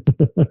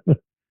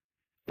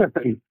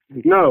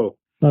 No.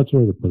 That's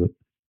where to put it.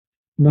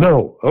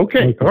 No.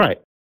 Okay. All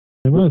right.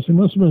 It must have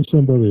been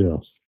somebody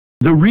else.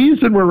 The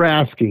reason we're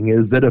asking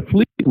is that a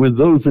fleet with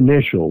those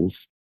initials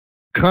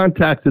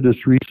contacted us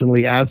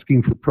recently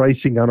asking for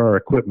pricing on our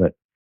equipment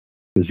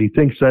because he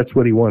thinks that's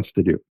what he wants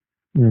to do.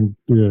 And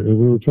yeah,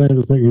 we were trying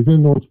to think, he's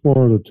in North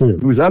Florida too.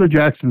 He was out of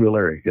Jacksonville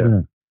area.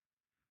 Yeah.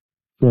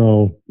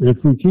 So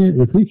if we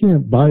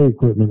can't buy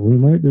equipment, we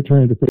might be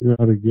trying to figure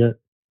out how to get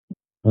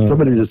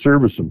Somebody to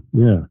service them.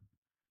 Yeah.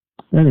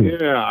 Anyway.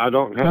 Yeah, I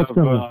don't have. That's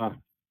coming.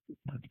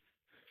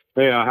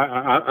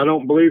 I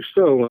don't believe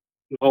so.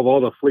 Of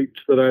all the fleets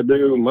that I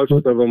do, most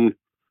of them,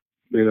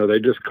 they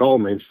just call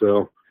me.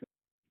 So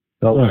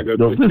I go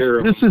take care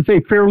of this is a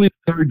fairly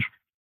large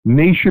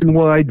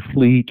nationwide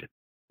fleet.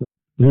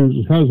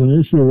 Has an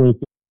issue with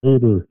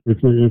labor.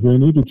 If they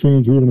need to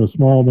change even a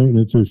small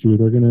maintenance issue,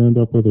 they're going to end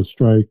up with a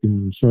strike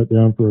and shut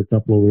down for a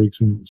couple of weeks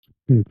and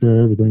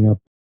tear everything up.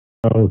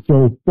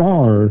 So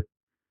far,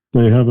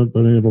 they haven't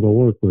been able to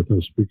work with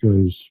us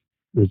because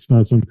it's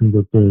not something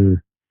that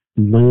their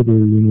labor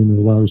union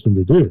allows them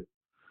to do.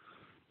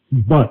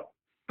 But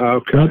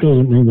that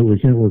doesn't mean that we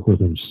can't work with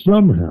them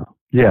somehow.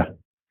 Yeah.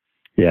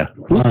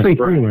 We'll see.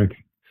 Anyway,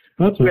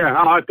 that's it.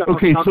 Yeah.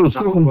 Okay,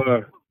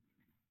 so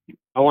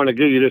I want to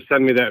get you to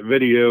send me that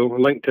video,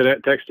 link to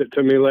that, text it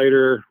to me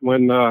later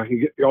when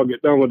y'all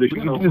get done with the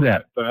show. Do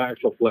that. The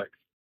Axle Flex.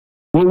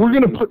 Well, we're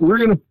gonna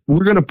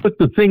put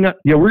the thing up.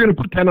 Yeah, we're gonna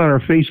put that on our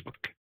Facebook.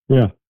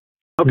 Yeah.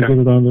 Okay. We'll get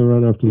it on there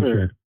right after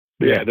the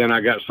show. Yeah, then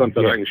I got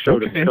something I can show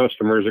to the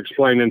customers,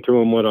 explaining to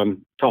them what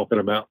I'm talking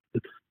about.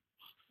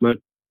 But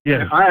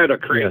yeah, I had a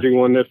crazy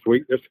one this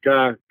week. This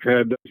guy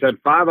had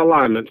 5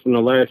 alignments in the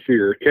last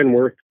year.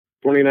 Kenworth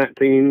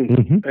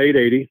 2019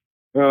 880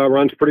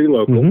 runs pretty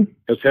local.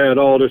 Has had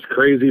all this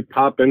crazy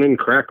popping and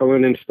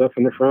crackling and stuff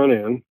in the front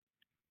end.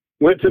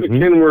 Went to the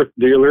Kenworth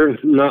dealer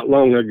not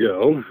long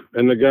ago,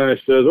 and the guy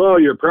says, "Oh,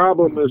 your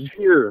problem is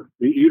here.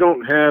 You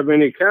don't have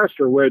any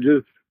caster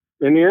wedges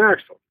in the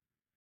axle."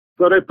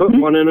 So they put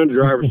one in the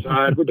driver's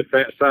side with the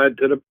fat side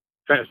to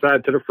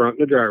the front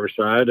and the driver's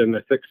side, and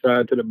the thick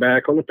side to the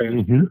back on the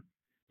passenger.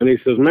 And he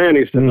says, "Man,"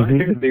 he said, "I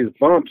hit these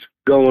bumps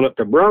going up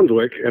to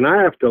Brunswick, and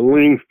I have to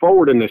lean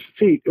forward in the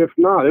seat. If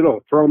not,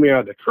 it'll throw me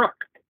out of the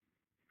truck."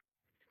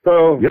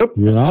 So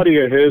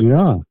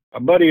a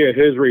buddy of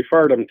his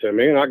referred him to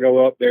me, and I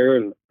go up there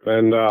and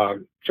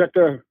check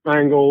the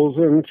angles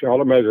and all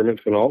the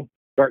measurements and all.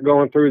 Start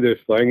going through this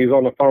thing. He's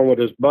on the phone with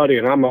his buddy,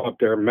 and I'm up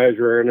there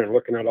measuring and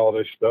looking at all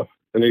this stuff.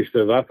 And he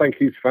says, "I think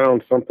he's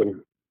found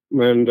something."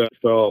 And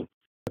so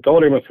I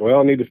told him, I said, "Well,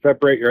 I need to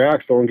separate your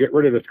axle and get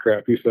rid of this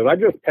crap." He said, "I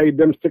just paid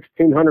them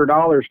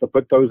 $1,600 to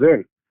put those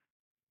in."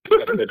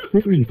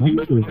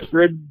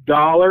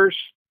 $100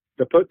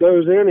 to put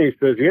those in. He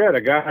says, yeah,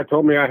 the guy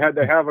told me I had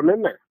to have them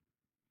in there.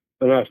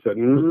 And I said,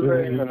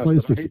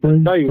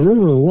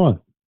 or what?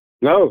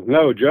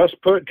 No,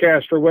 just put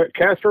caster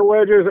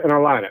wedges and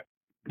align it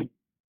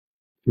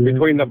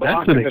between the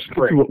block and the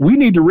spring. We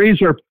need to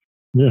raise our,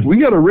 we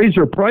got to raise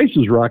our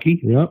prices, Rocky.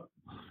 Yep.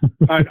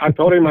 I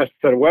told him, I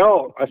said, I'm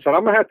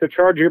going to have to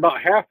charge you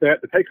about half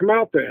that to take them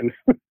out then.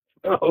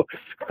 So,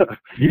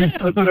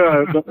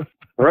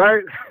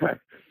 right?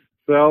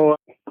 So,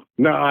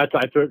 no, I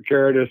took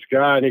care of this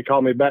guy, and he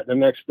called me back the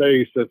next day.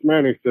 He says,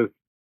 man, I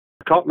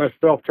caught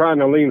myself trying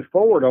to lean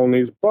forward on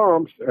these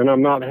bumps, and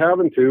I'm not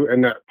having to,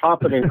 and that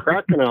popping and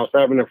cracking I was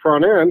having the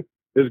front end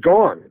is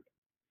gone.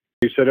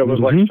 He said it was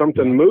like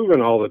something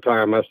moving all the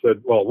time. I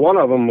said, well, one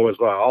of them was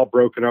all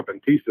broken up in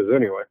pieces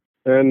anyway.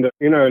 And,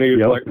 and he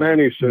was like, man,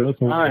 he says,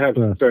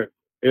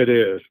 it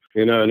is,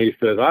 and he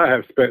says, I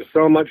have spent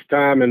so much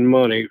time and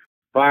money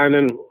trying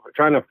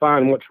to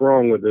find what's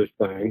wrong with this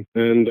thing.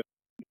 And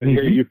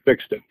here you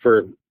fixed it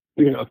for,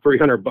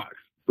 $300.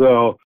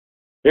 So,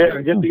 yeah,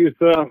 I get these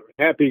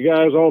happy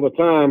guys all the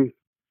time.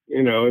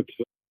 It's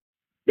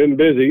been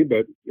busy,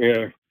 but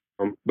yeah.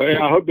 But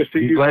I hope to see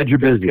you. Glad you're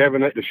busy,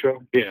 Kevin, at the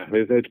show. Yeah,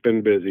 it's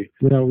been busy.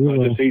 Yeah, we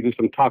will. Just eating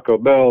some Taco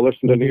Bell,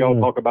 listening to y'all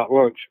talk about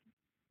lunch.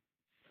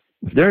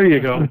 There you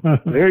go.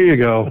 There you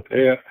go.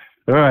 Yeah.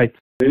 All right.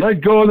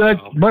 Let go of that,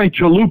 my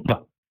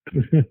chalupa.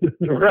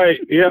 Right.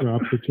 Yeah.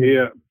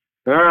 Yeah.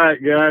 All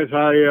right, guys.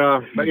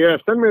 But yeah,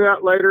 send me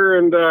that later,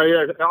 and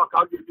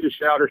I'll give you a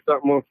shout or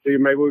something. We'll see.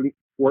 Maybe we can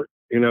work.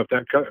 If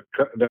that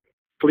that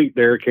cleat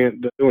there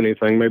can't do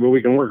anything, maybe we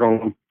can work on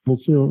them. We'll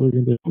see what we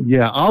can do.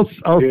 Yeah, I'll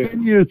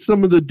send you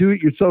some of the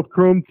do-it-yourself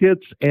chrome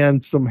kits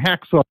and some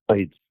hacksaw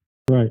blades.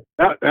 Right.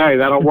 Hey,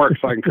 that'll work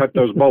so I can cut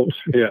those bolts.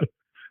 Yeah.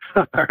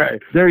 All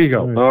right. There you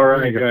go. All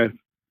right, guys.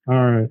 All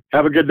right.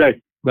 Have a good day.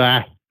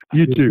 Bye.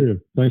 You too.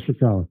 Thanks for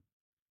calling.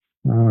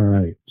 All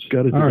right.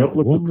 Got to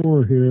one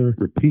more here.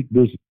 Repeat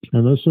business.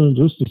 And this one,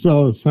 just to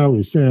tell us how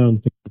we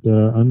sound,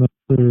 I'm not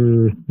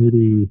sure,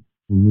 maybe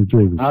New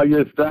Jersey. How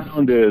your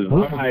sound is.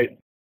 All right.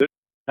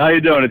 How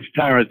you doing? It's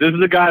Terrence. This is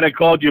the guy that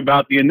called you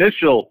about the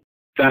initial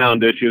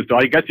sound issue, so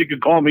I guess you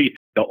could call me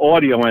the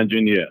audio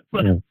engineer.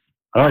 Yeah.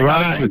 All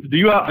right.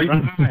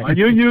 Are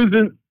you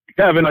using,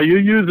 Kevin, are you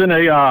using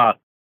a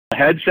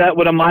headset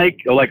with a mic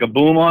or like a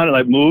boom on it,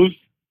 like moves?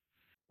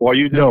 Or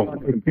you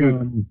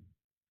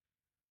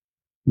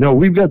No,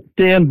 we've got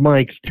stand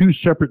mics, 2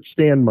 separate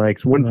stand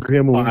mics, one for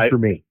him and one for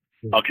me.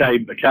 Okay,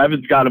 but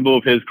Kevin's got to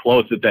move his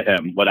closer to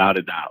him, without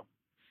a doubt.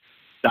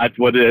 That's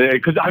what it is.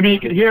 Because, you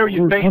can hear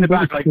you saying in the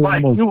back, like,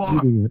 Mike, you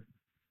are.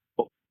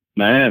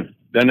 Man,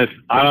 Dennis,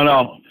 I don't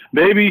know.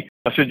 Maybe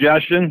a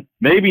suggestion,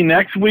 maybe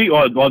next week,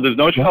 or there's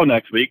no show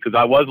next week because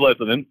I was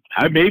listening.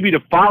 Maybe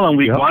the following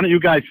week, why don't you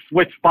guys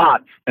switch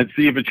spots and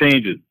see if it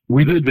changes?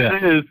 We did that.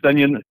 If it is, then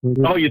you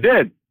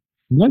did.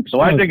 Next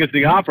I think it's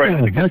the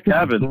operator against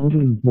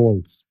Kevin.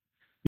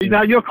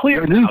 Now you're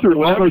clear. These are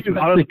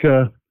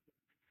Auto-Technica.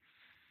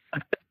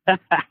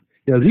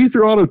 These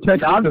are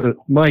Auto-Technica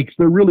mics.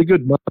 They're really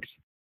good mics.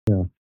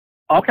 Yeah.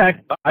 Okay.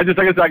 I just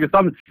think it's like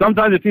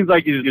sometimes it seems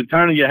like you're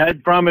turning your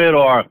head from it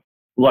or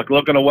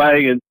looking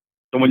away, and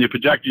so when you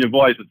project your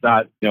voice, it's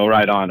not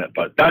right on it.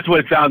 But that's what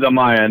it sounds on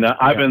my end.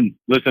 I've been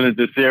listening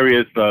to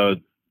Sirius,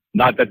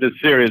 not that this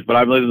serious, but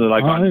I've listened to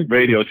on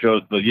radio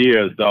shows for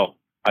years. So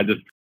I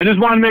just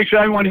want to make sure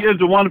everyone hears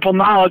the wonderful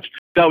knowledge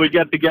that we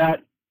get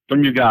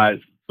from you guys.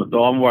 That's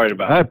all I'm worried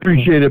about. I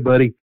appreciate it,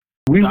 buddy.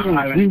 We will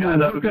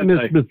work on this,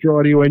 Mr.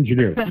 Audio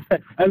Engineer. and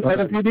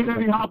if you need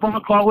any help on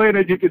the call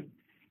later, you could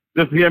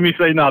just hear me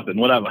say nothing,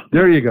 whatever.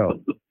 There you go.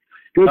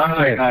 Good all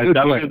right, guys.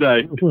 Have a good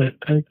day.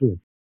 Thank you.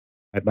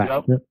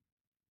 Bye. Yep.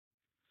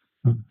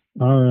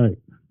 All right.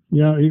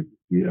 Yeah,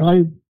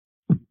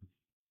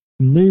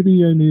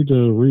 maybe I need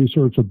to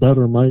research a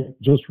better mic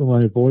just for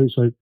my voice.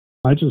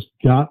 I just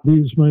got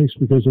these mics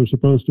because they're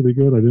supposed to be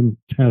good. I didn't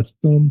test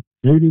them.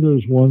 Maybe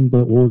there's one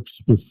that works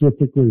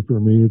specifically for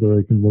me that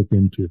I can look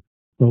into.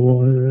 But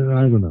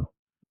I don't know.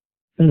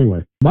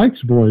 Anyway,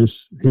 Mike's voice,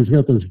 he's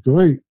got this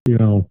great,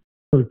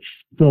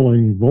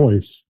 church-filling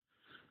voice.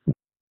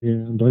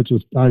 And I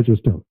just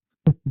don't.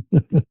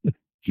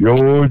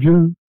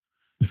 Georgia.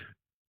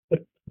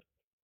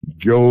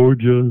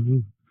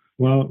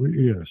 Well,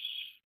 yes.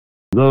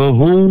 The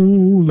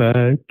whole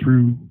night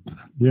through.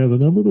 Yeah, the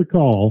number to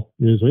call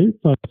is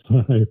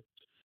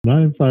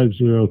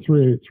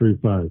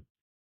 855-950-3835.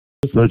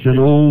 Such an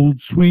old,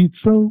 sweet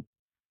song.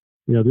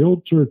 Yeah, the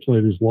old church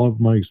ladies love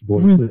Mike's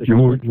voice. They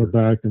can look in the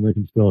back and they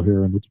can still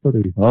hear him. It's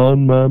pretty.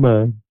 On my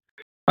mind.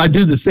 I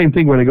do the same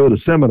thing when I go to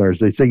seminars.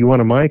 They say, you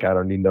want a mic? I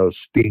don't need no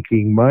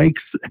stinking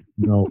mics.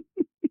 No.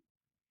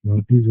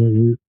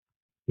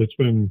 It's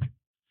been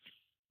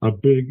a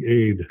big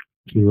aid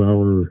to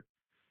our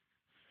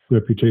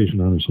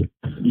reputation, honestly.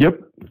 Yep.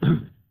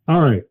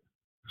 All right.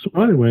 So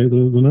anyway, the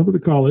number to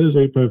call is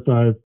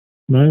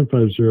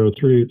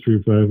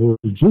 855-950-3835. We're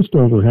just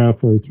over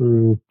halfway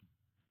through.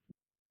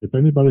 If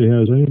anybody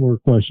has any more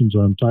questions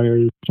on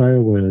tire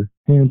wear,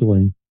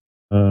 handling,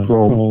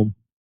 chrome,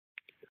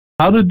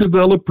 How to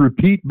develop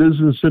repeat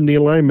business in the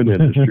alignment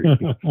industry.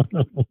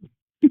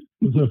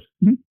 The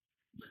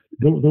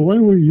way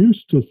we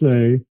used to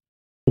say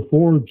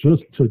before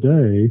just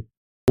today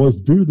was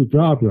do the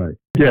job right.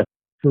 Yeah.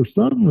 For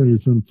some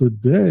reason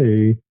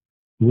today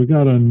we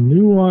got a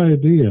new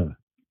idea.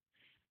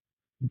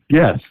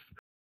 Yes.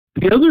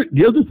 The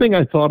other thing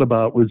I thought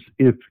about was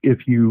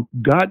if you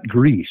got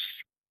grease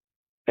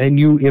and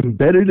you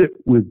embedded it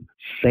with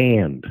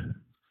sand.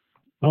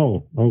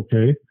 Oh,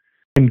 okay.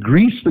 And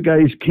grease the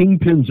guy's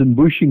kingpins and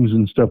bushings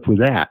and stuff with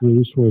that.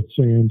 Grease with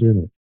sand in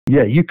it.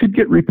 Yeah, you could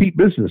get repeat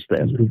business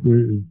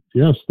then.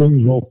 Yes,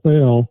 things will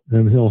fail,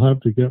 and he'll have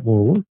to get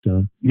more work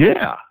done.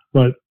 Yeah.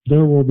 But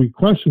there will be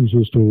questions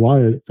as to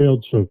why it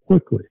failed so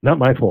quickly. Not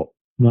my fault.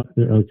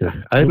 Okay.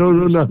 I don't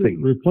know nothing.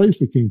 Replace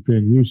the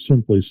kingpin. You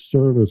simply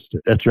serviced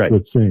it. That's right.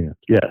 With sand.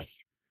 Yes.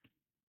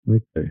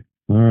 Okay.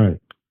 All right.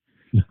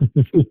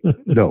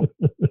 No.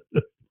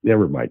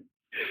 Never mind.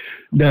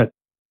 Now,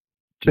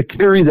 to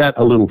carry that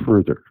a little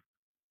further,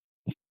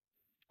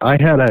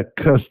 I had a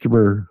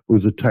customer who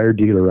was a tire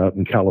dealer out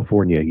in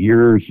California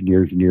years and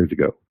years and years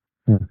ago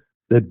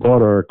that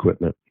bought our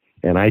equipment,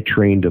 and I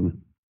trained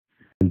them.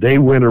 And they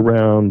went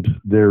around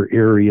their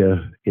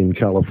area in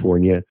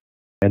California,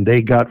 and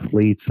they got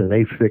fleets, and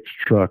they fixed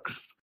trucks,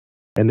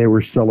 and they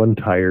were selling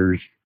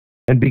tires.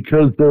 And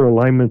because their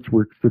alignments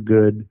worked so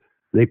good,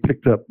 they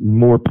picked up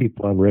more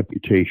people on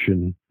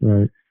reputation,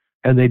 right?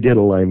 And they did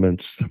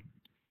alignments.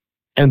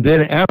 And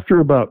then after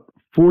about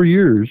 4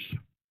 years,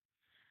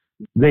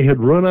 they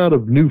had run out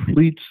of new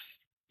fleets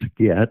to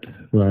get.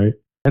 Right.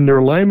 And their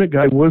alignment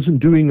guy wasn't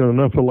doing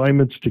enough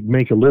alignments to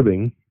make a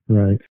living.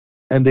 Right.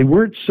 And they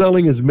weren't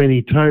selling as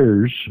many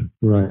tires.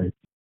 Right.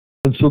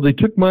 And so they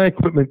took my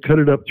equipment, cut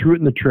it up, threw it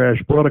in the trash,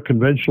 bought a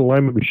conventional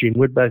alignment machine,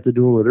 went back to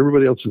doing what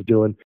everybody else is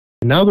doing.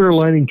 And now they're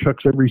aligning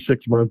trucks every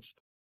 6 months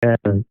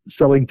and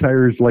selling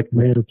tires like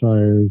more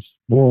tires,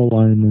 more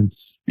alignments.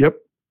 Yep.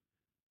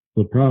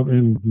 The problem,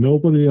 and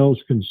nobody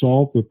else can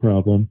solve the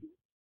problem.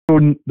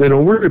 They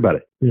don't worry about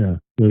it. Yeah.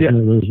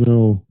 There's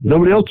no.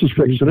 Nobody else is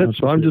fixing it,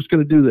 so I'm just going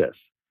to do this.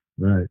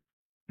 Right.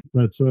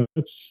 We're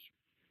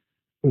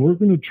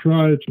going to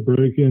try to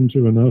break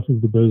into enough of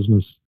the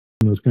business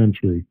in this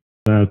country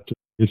that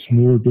it's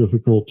more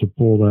difficult to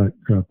pull that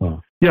crap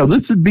off. Yeah,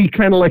 this would be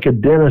kind of like a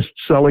dentist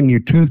selling you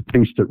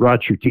toothpaste that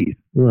rots your teeth.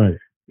 Right.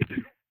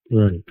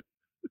 Right.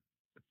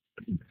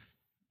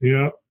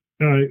 Yeah.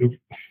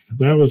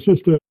 That was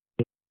just a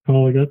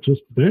call I got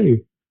just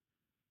today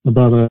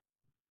about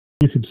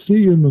you could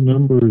see in the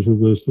numbers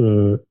of this,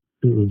 it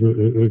was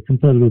a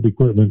competitive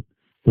equipment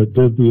that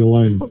did the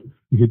alignment.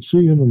 You could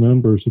see in the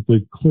numbers that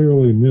they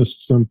clearly missed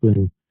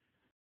something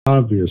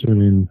obvious. I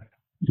mean,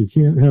 you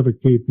can't have a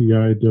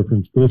KPI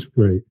difference this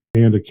great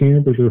and a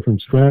camber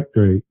difference that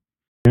great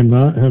and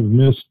not have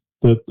missed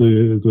that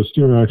the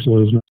steer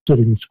axle is not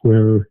sitting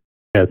square.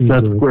 Yeah, it's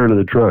not square to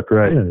the truck,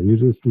 right? Yeah, you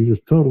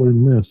just totally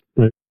missed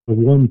that the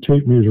one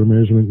tape measure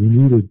measurement you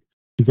needed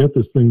to get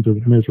this thing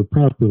to measure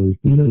properly.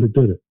 You never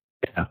did it.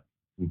 Yeah.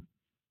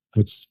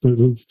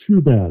 It's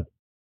too bad.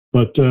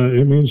 But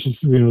it means,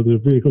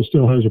 the vehicle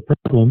still has a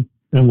problem,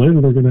 and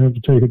later they're going to have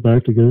to take it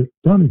back to get it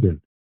done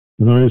again.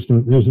 And there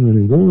isn't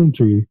any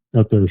warranty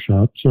at their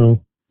shop, so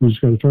we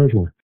just got to charge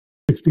more.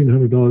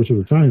 $1,600 at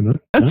a time.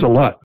 That's a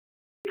lot.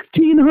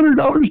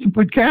 $1,600 to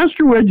put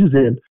caster wedges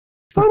in.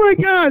 Oh, my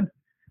God.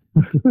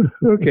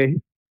 Okay.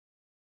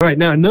 All right.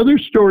 Now, another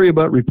story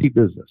about repeat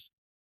business.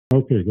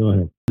 Okay, go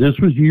ahead. This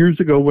was years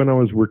ago when I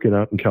was working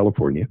out in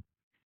California.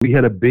 We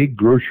had a big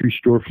grocery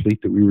store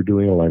fleet that we were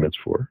doing alignments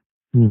for.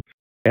 And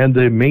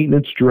the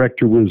maintenance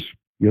director was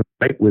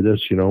right with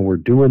us. We're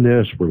doing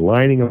this. We're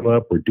lining them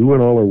up. We're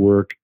doing all our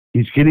work.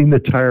 He's getting the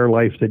tire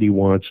life that he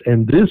wants.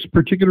 And this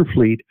particular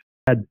fleet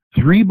had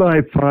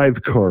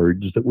 3x5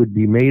 cards that would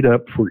be made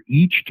up for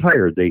each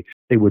tire. They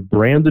would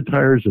brand the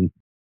tires and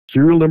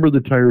serial number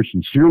the tires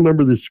and serial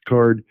number this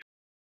card.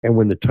 And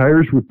when the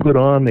tires were put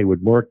on, they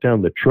would mark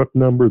down the truck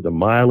number, the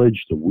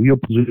mileage, the wheel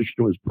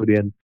position was put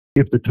in.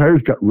 If the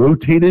tires got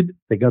rotated,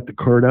 they got the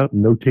card out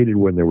and notated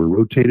when they were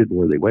rotated and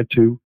where they went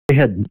to. They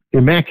had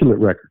immaculate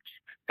records.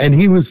 And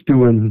he was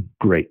doing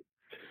great.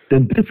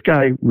 Then this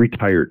guy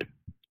retired.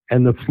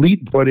 And the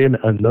fleet brought in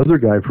another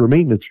guy for a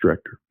maintenance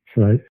director.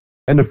 Right.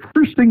 And the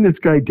first thing this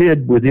guy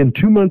did, within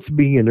 2 months of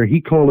being in there,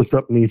 he called us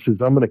up and he says,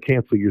 I'm going to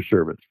cancel your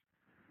service.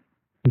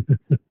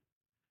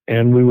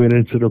 And we went in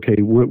and said,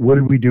 okay, what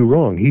did we do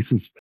wrong? He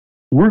says,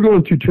 we're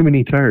going through too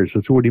many tires.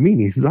 I said, what do you mean?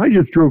 He says, I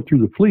just drove through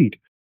the fleet,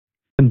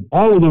 and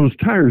all of those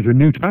tires are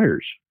new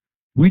tires.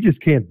 We just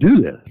can't do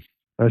this.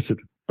 I said,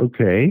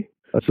 okay.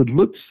 I said,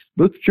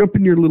 let's jump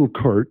in your little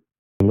cart,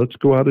 and let's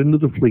go out into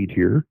the fleet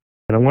here,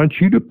 and I want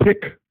you to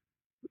pick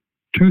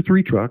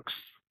 2-3 trucks.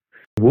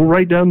 We'll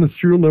write down the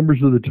serial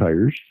numbers of the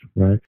tires,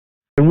 right,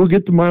 and we'll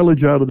get the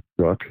mileage out of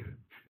the truck.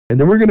 And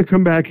then we're going to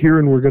come back here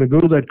and we're going to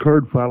go to that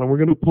card file and we're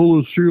going to pull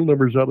those serial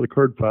numbers out of the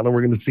card file and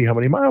we're going to see how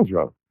many miles are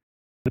on them.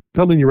 I'm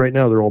telling you right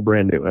now, they're all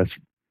brand new.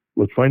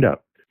 Let's find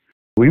out.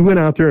 We went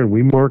out there and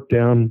we marked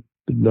down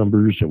the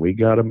numbers and we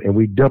got them and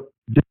we did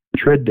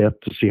tread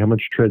depth to see how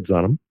much tread's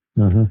on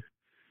them.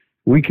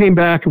 We came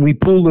back and we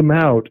pulled him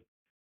out.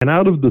 And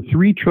out of the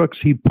 3 trucks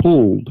he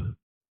pulled,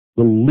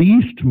 the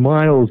least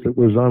miles that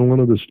was on one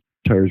of the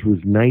tires was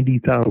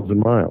 90,000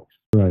 miles.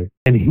 Right.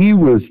 And he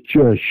was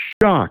just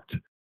shocked.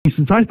 He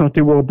says, I thought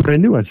they were all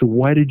brand new. I said,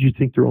 why did you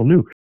think they're all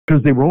new?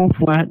 Because they were all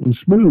flat and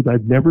smooth.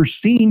 I've never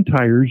seen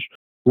tires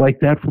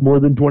like that for more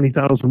than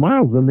 20,000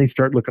 miles. Then they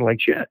start looking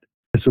like shit.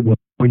 I said, well,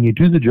 when you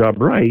do the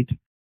job right,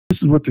 this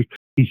is what he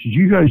says,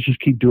 you guys just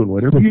keep doing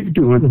whatever you're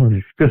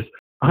doing, because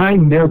I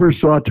never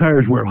saw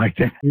tires wear like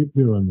that. Keep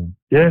doing them.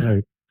 Yeah.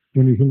 Right.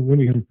 When you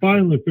can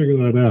finally figure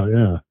that out,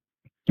 yeah.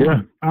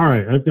 Yeah. All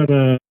right, I've got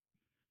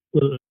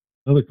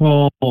another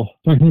call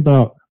talking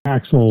about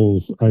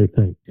axles, I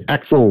think.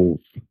 Axles.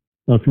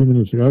 A few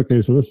minutes ago.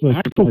 Okay, so this is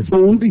Axel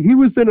Foley. He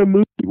was in a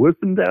movie.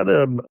 Wasn't that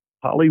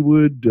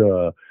Hollywood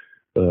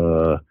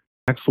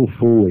Axel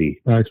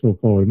Foley? Axel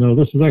Foley. No,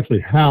 this is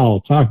actually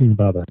Hal talking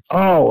about it.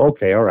 Oh,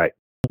 okay, all right.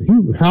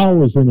 Hal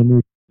was in the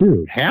movie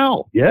too.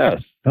 Hal,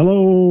 yes.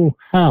 Hello,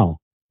 Hal.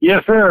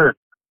 Yes, sir.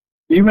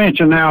 You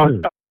mentioned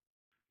Axel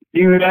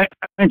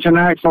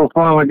a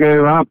while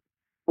ago. I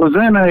was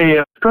in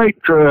a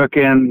straight truck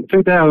in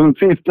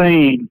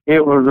 2015.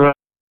 It was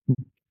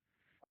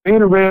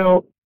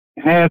Peterbilt,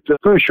 had the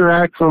pusher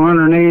axle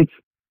underneath,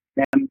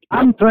 and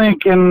I'm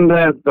thinking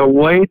that the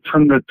weight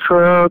from the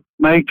truck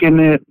making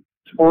it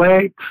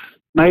flex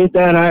made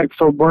that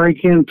axle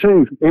break in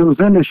too. It was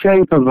in the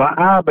shape of an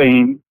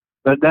I-beam,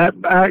 but that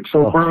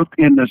axle broke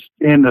in the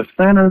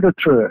center of the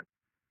truck.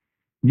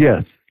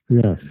 Yes.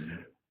 Yes.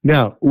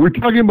 Now, we're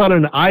talking about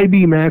an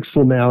I-beam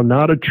axle now,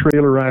 not a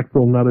trailer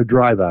axle, not a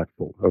drive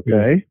axle,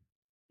 okay?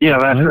 Yeah,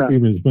 that's right.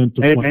 I-beam is meant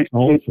to flex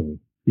also.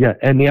 Yeah,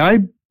 and the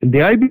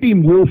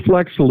I-beam will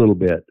flex a little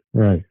bit.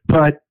 Right.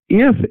 But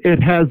if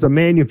it has a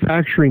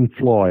manufacturing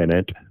flaw in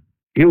it,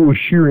 it will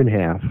shear in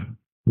half.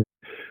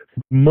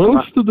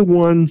 Most of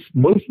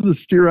the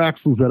steer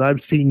axles that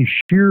I've seen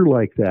shear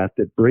like that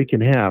break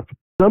in half,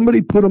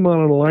 somebody put them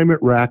on an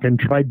alignment rack and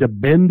tried to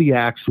bend the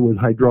axle with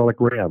hydraulic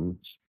rams.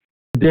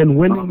 Then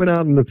when they went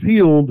out in the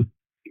field,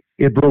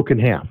 it broke in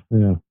half.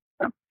 Yeah.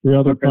 The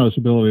other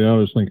possibility I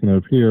was thinking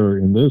of here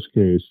in this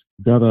case,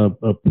 got a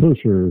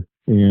pusher,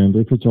 and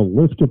if it's a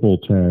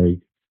liftable tag,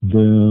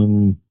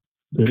 then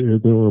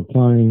they were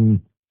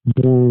applying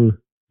more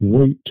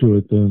weight to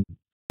it than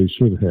they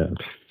should have.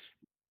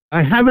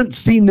 I haven't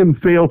seen them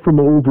fail from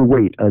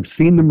overweight. I've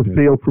seen them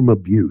fail from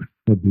abuse.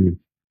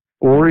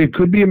 Or it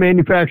could be a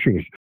manufacturing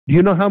issue. Do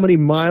you know how many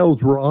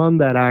miles were on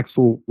that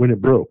axle when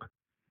it broke?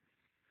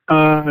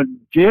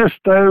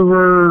 Just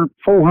over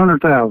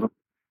 400,000.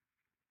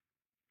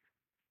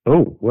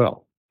 Oh,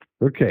 well,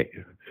 okay.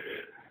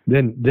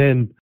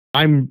 Then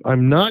I'm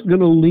not going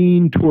to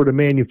lean toward a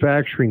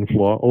manufacturing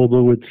flaw,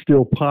 although it's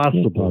still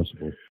possible.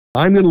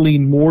 I'm going to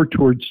lean more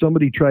towards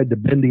somebody tried to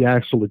bend the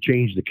axle to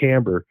change the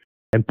camber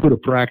and put a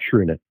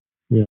fracture in it.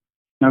 Yeah.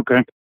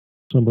 Okay.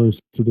 Somebody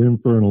stood in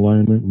for an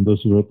alignment, and this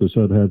is what they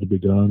said had to be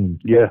done. And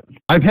yeah.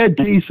 I've had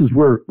cases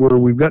where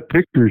we've got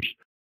pictures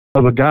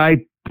of a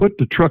guy put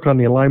the truck on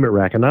the alignment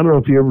rack, and I don't know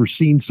if you've ever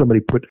seen somebody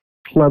put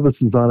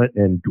clevises on it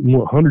and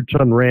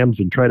 100-ton rams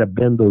and try to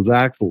bend those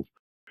axles.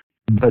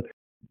 But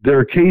there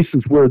are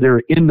cases where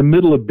they're in the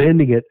middle of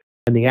bending it,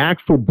 and the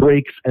axle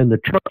breaks, and the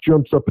truck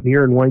jumps up in the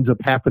air and winds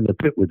up half in the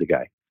pit with the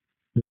guy.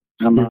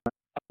 I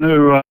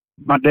knew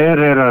my dad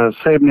had a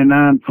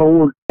 79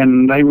 Ford,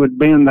 and they would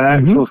bend the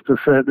axles to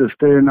set the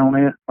steering on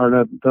it, or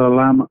the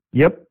alignment.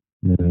 Yep.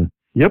 Yeah.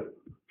 Yep.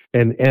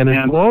 And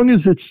as long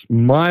as it's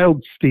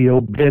mild steel,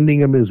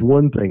 bending them is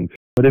one thing.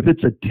 But if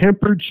it's a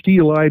tempered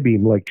steel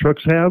I-beam like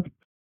trucks have,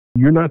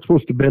 you're not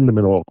supposed to bend them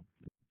at all.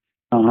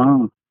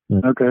 Uh-huh.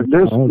 Okay.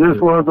 This was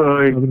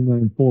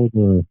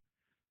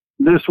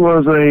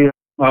a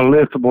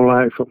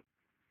liftable axle,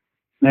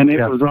 and it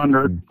was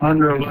under a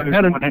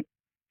load.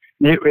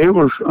 It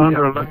was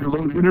under a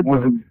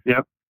load.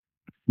 Yep.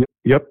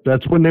 Yep.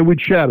 That's when they would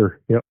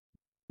shatter. Yep.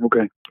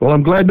 Okay. Well,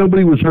 I'm glad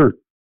nobody was hurt.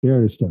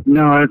 Yeah.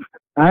 No,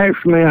 I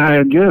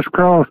had just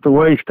crossed the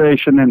way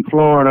station in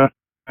Florida,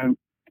 and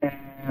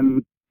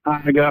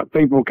I got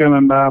people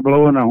coming by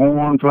blowing a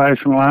horn,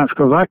 flashing lights,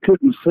 because I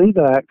couldn't see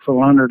the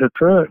axle under the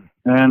truck.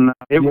 And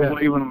it was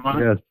leaving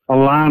a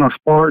line of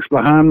sparks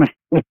behind me.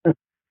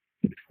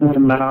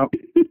 And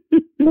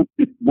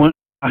when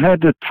I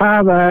had to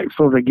tie the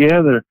axle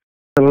together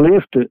to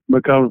lift it,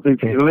 because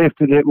if you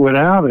lifted it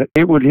without it,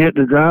 it would hit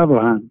the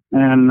driveline.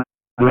 And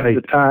I had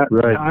to tie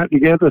it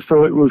together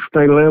so it would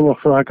stay level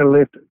so I could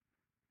lift it.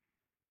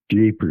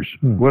 Jeepers.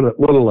 What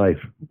a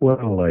life.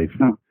 What a life.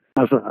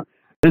 That's right.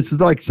 This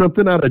is like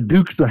something out of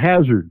Dukes of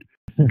Hazzard,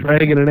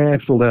 dragging an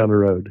axle down the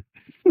road.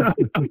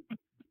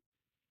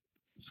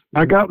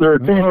 I got their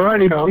attention. All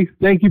righty, buddy.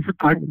 Thank you for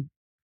calling.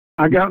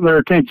 I got their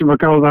attention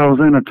because I was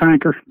in a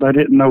tanker. They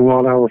didn't know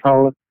what I was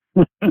hauling.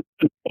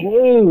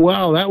 Oh,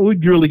 wow. That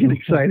would really get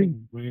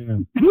exciting.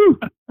 Man.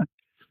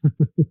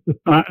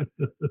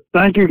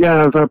 Thank you,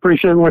 guys. I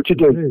appreciate what you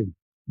do.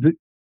 Hey,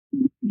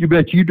 you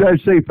bet. You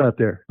drive safe out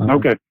there.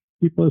 Okay.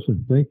 Keep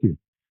listening. Thank you.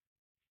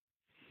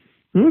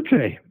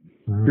 Okay.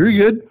 Very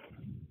good.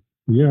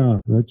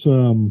 Yeah, that's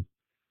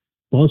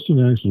busting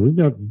axles.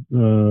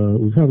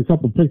 We've had a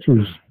couple of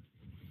pictures.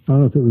 I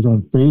don't know if it was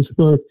on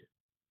Facebook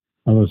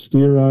of a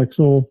steer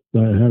axle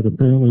that had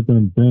apparently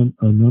been bent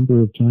a number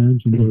of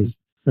times, and there was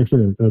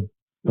actually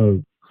a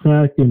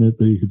crack in it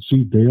that you could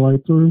see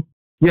daylight through.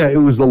 Yeah, it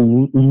was a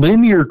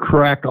linear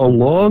crack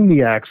along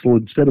the axle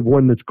instead of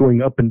one that's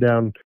going up and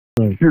down,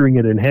 shearing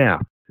it in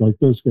half. Like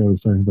this guy was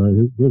saying about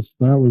it.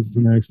 That was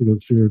an axle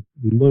that sheared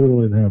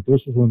literally in half.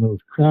 This is one that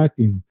was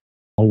cracking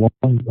along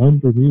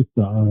underneath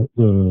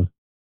the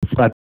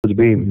flat of the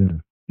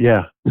beam.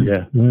 Yeah.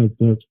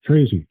 That's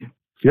crazy.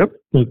 Yep.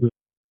 But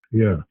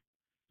yeah,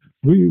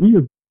 we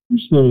have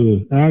used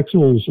the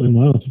axles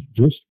enough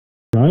just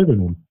driving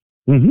them.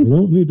 Mm-hmm. We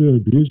don't need to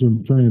abuse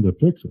them trying to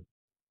fix it.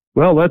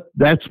 Well,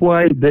 that's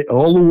why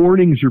all the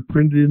warnings are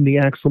printed in the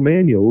axle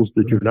manuals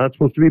that you're not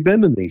supposed to be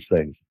bending these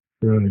things.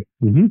 Right.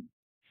 Mm-hmm.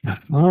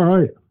 All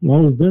right.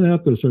 Well, we've been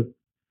at this at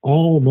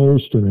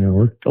almost an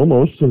hour.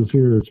 Almost. Since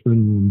here it's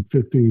been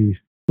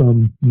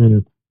 50-some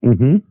minutes.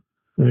 Mm-hmm.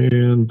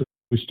 And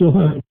we still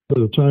have a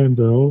bit of time,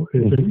 though.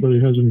 If anybody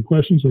has any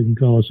questions, they can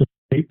call us at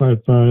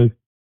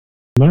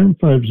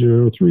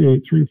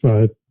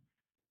 855-950-3835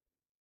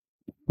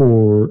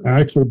 for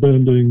axle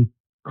bending,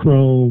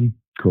 chrome,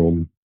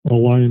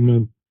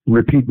 alignment,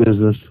 repeat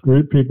business,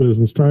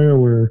 tire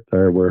wear.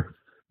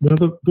 Now,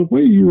 the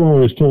way you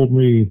always told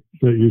me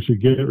that you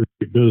should get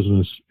repeat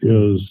business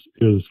is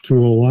to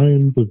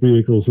align the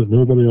vehicles that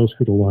nobody else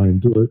could align,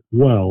 do it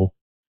well,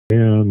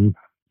 and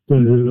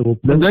then it'll...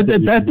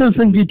 That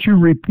doesn't get you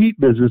repeat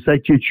business,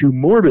 that gets you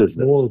more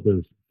business. More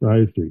business,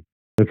 I see.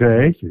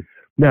 Okay? I see.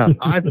 Now,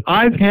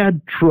 I've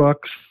had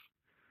trucks,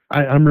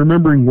 I'm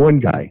remembering one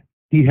guy,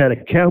 he had a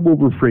cab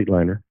over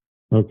Freightliner.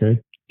 Okay.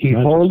 He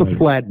hauled a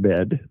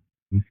flatbed.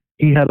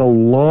 He had a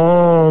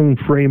long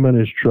frame on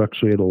his truck,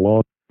 so he had a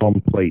long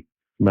plate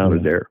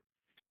mounted there.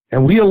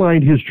 And we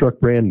aligned his truck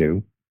brand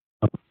new.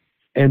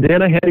 And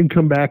then I had him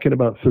come back at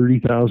about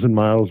 30,000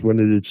 miles when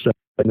it had set,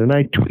 and then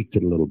I tweaked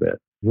it a little bit.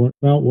 What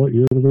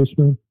year did this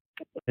been?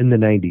 In the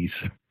 90s.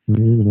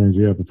 In the 90s,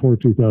 yeah, before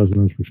 2000,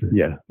 that's for sure.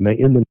 Yeah,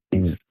 in the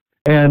 90s.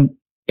 And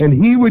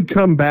he would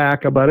come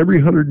back about every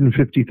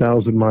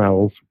 150,000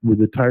 miles with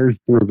the tires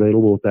that were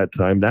available at that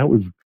time.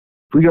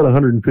 If we got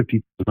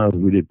 150,000 miles,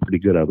 we did pretty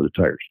good out of the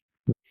tires.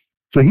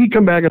 So he'd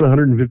come back at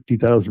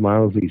 150,000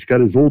 miles. He's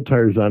got his old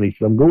tires on. He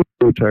said, I'm going with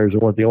new tires. I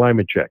want the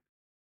alignment check.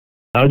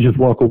 I'll just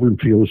walk over and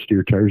feel the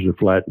steer tires are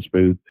flat and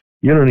smooth.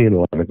 You don't need an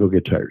alignment. Go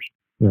get tires.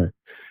 Right.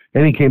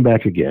 And he came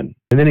back again.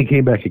 And then he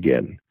came back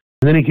again.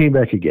 And then he came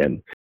back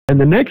again. And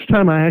the next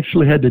time I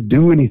actually had to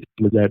do anything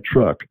with that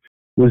truck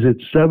was at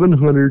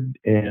 700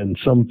 and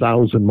some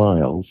thousand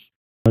miles.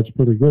 That's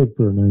pretty good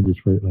for a 90s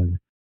Freightliner.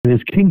 And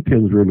his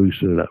kingpins were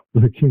loosening up.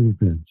 The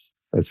kingpins.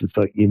 That's just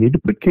like, you need to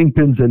put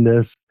kingpins in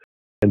this.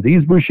 And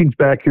these bushings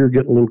back here are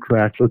getting a little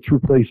cracked. Let's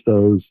replace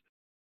those.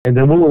 And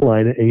then we'll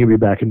align it and you'll be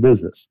back in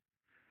business.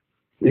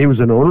 He was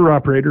an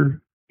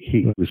owner-operator.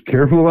 He was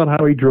careful about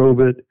how he drove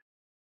it.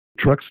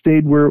 The truck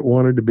stayed where it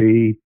wanted to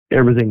be.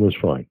 Everything was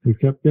fine. He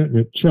kept getting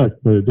it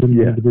checked, but it didn't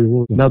need to be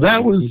working. Now,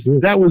 that was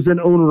an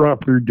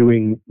owner-operator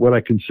doing what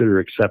I consider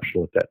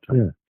exceptional at that time.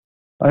 Yeah.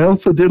 I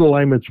also did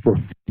alignments for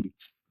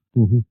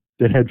fleets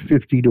that had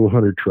 50 to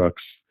 100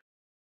 trucks.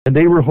 And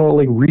they were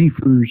hauling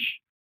reefers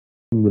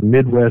from the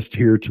Midwest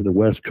here to the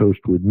West Coast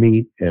with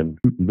meat and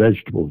fruit and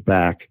vegetables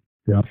back.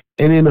 Yeah.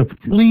 And in a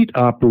fleet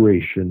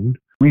operation,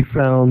 we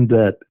found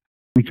that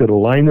we could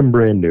align them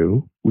brand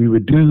new. We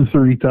would do the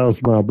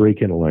 30,000-mile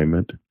break-in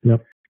alignment.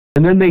 Yep.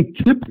 And then they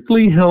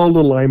typically held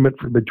alignment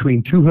for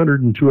between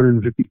 200 and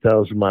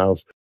 250,000 miles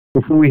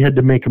before we had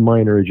to make a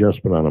minor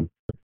adjustment on them.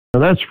 Now,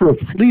 that's for a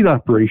fleet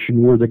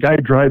operation where the guy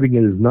driving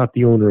it is not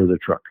the owner of the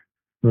truck.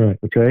 Right.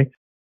 Okay?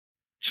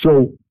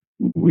 So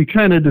we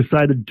kind of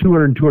decided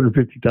 200 and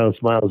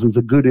 250,000 miles is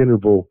a good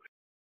interval.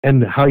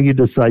 And how you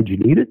decide you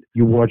need it,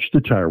 you watch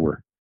the tire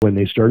wear. When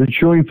they started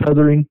showing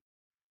feathering,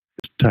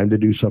 it's time to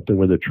do something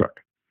with the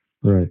truck.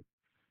 Right.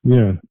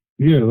 Yeah.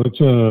 Yeah, that's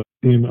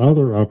in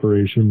other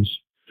operations,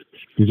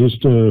 you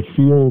just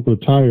feel the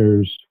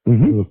tires of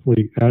the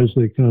fleet as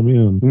they come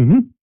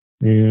in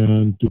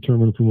and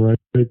determine from right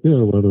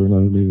there whether or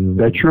not it needs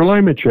it. That's your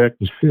alignment check.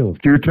 Just feel it.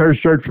 If your tires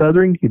start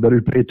feathering, you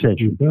better pay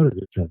attention. You better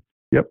get checked.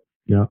 Yep.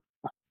 Yeah.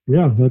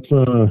 Yeah, that's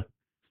the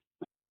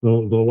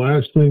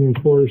last thing,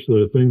 of course,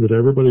 the thing that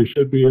everybody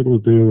should be able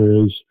to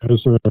do is,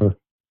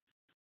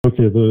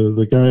 okay,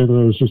 the guy that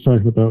I was just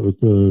talking about with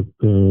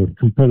the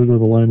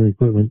competitive alignment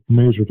equipment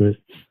measured it,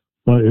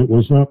 but it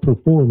was not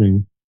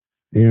performing,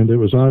 and it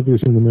was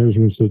obvious in the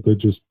measurements that they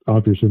just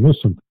obviously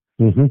missed something.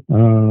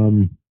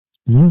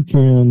 You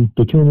can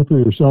determine for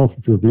yourself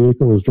if your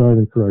vehicle is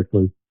driving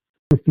correctly,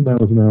 50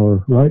 miles an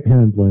hour,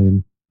 right-hand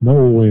lane,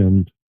 no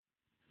wind.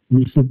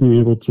 You should be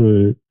able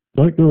to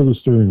let go of the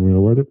steering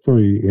wheel, let it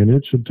free, and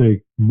it should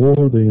take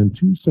more than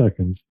 2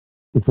 seconds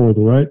before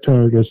the right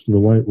tire gets to the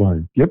white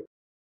line. Yep.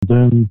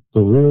 Then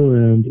the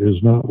rear end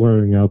is not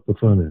wearing out the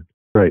front end.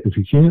 Right. If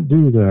you can't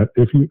do that,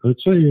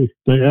 let's say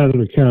they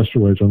added a caster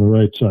wedge on the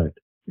right side,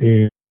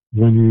 and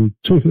when you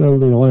took it out of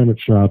the alignment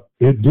shop,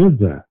 it did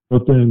that.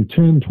 but then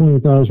 10,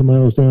 20,000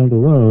 miles down the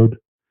road,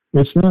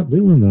 it's not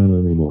doing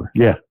that anymore.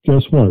 Yeah.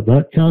 Guess what?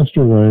 That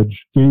caster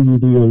wedge gave you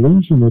the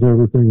illusion that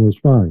everything was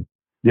fine.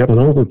 Yep. But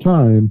over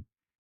time,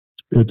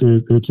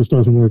 it just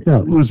doesn't work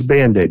out. It was a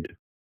Band-Aid.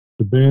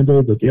 The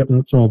Band-Aid that did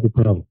not solve the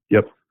problem.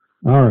 Yep.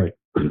 All right.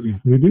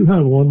 We do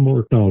have one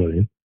more call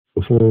in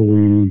before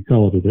we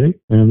call it a day.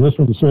 And this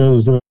one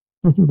says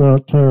something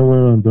about tire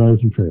wear on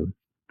drives and trailers.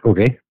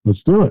 Okay.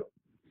 Let's do it.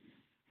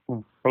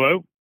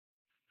 Hello?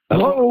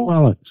 Hello.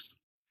 Alex.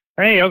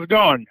 Hey, how's it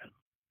going?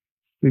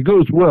 It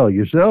goes well.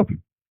 Yourself?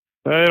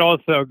 It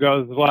also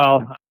goes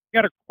well. I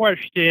got a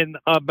question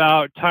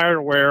about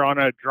tire wear on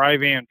a dry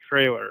van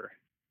trailer.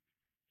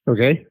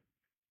 Okay.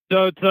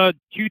 So it's a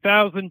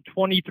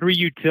 2023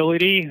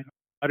 utility,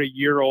 about a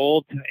year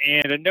old,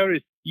 and I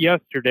noticed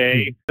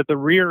yesterday that the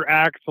rear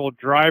axle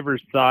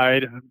driver's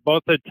side,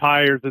 both the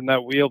tires in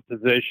that wheel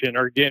position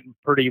are getting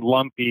pretty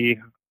lumpy,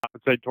 I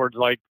would say towards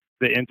like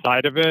the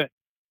inside of it,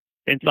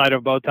 inside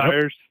of both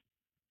tires.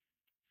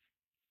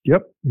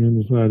 Yep.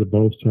 Inside of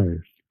both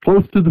tires.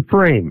 Close to the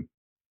frame.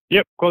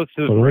 Yep, close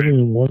to the But only frame.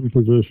 in one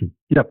position.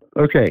 Yep.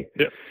 Okay.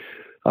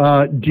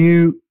 Yep.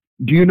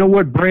 Do you know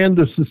what brand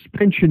the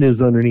suspension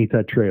is underneath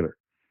that trailer?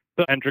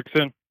 The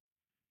Hendrickson.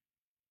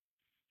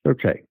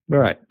 Okay. All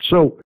right.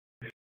 So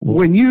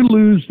when you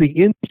lose the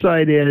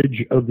inside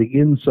edge of the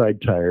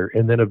inside tire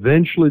and then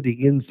eventually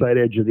the inside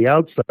edge of the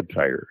outside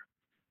tire,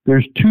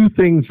 there's two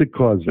things that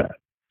cause that.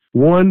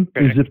 One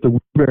is if the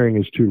wheel bearing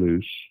is too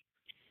loose.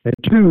 And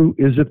two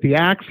is if the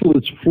axle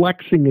is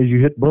flexing as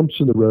you hit bumps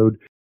in the road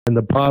and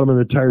the bottom of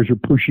the tires are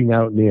pushing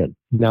out and in.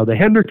 Now, the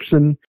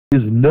Hendrickson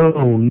is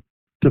known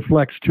to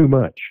flex too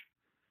much.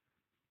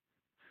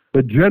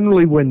 But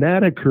generally, when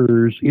that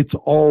occurs, it's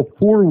all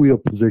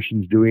four-wheel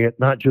positions doing it,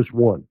 not just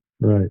one.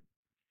 Right.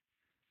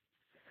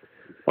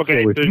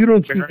 Okay. So if you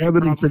don't see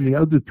evidence in the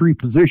other three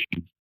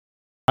positions,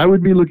 I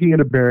would be looking at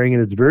a bearing,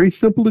 and it's very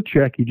simple to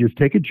check. You just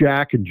take a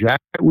jack and jack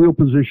that wheel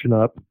position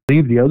up,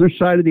 leave the other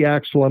side of the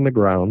axle on the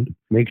ground,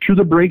 make sure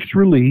the brake's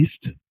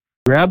released,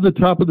 grab the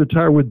top of the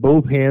tire with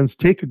both hands,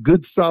 take a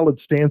good solid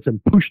stance,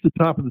 and push the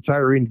top of the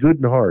tire in good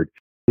and hard.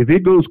 If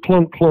it goes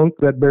clunk, clunk,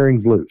 that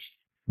bearing's loose.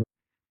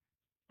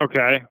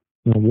 Okay.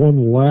 Now,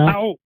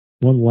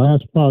 one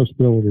last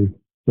possibility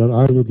that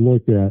I would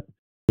look at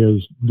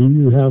is, do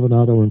you have an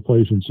auto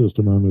inflation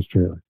system on this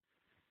trailer?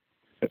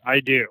 I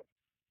do.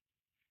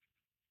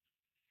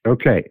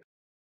 Okay.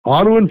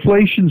 Auto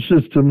inflation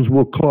systems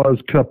will cause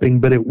cupping,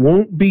 but it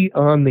won't be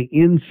on the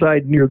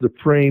inside near the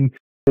frame.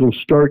 It'll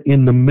start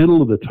in the middle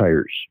of the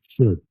tires.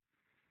 Sure.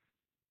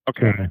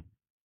 Okay.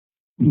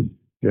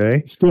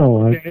 Okay.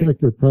 Still, I check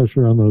the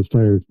pressure on those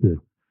tires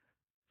too.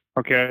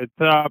 Okay.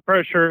 It's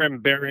pressure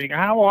and bearing.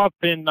 How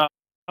often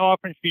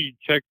should you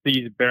check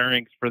these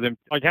bearings for them?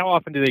 Like, how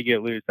often do they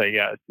get loose, I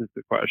guess, is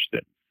the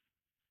question.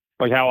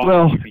 Like, how often?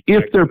 Well, should you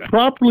check if they're for them?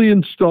 properly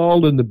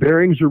installed and the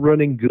bearings are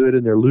running good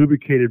and they're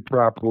lubricated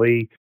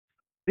properly,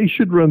 they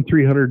should run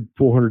 300,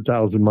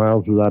 400,000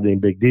 miles without any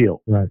big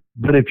deal. Right.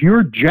 But if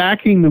you're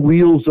jacking the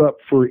wheels up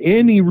for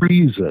any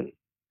reason,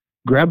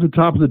 grab the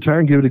top of the tire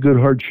and give it a good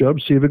hard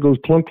shove, see if it goes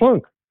clunk,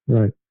 clunk.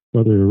 Right.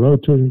 Whether you're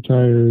rotating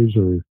tires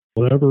or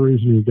whatever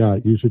reason you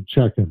got, you should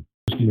check them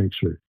just to make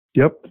sure.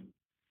 Yep.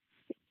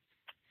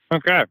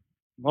 Okay.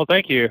 Well,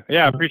 thank you.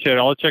 Yeah, I appreciate it.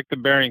 I'll check the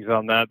bearings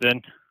on that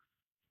then.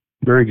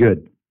 Very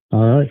good.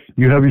 All right.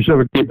 You have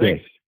yourself a good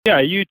day.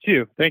 Yeah, you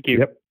too. Thank you.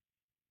 Yep.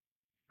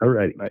 All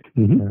righty. Bye.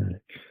 Mm-hmm. All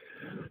right.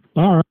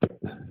 All right.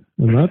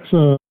 And that's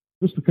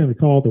just the kind of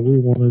call that we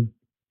wanted.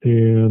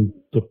 And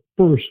the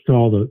first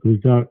call that we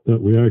got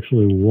that we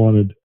actually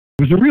wanted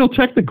It was a real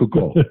technical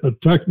call. a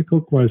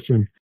technical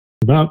question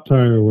about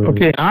tire wear.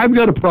 Okay, I've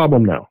got a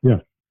problem now. Yeah.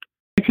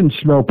 I can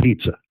smell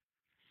pizza.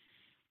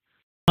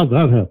 How'd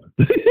that happen?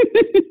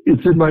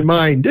 It's in my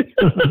mind.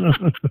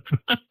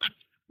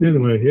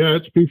 Anyway, yeah,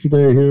 it's pizza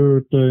day here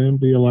at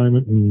MD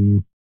Alignment, and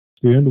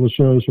it's the end of the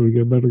show, so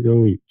we better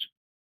go eat.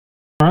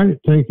 All right,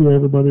 thank you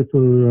everybody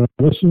for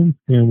listening,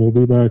 and we'll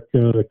be back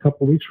a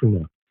couple weeks from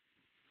now.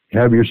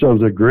 Have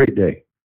yourselves a great day.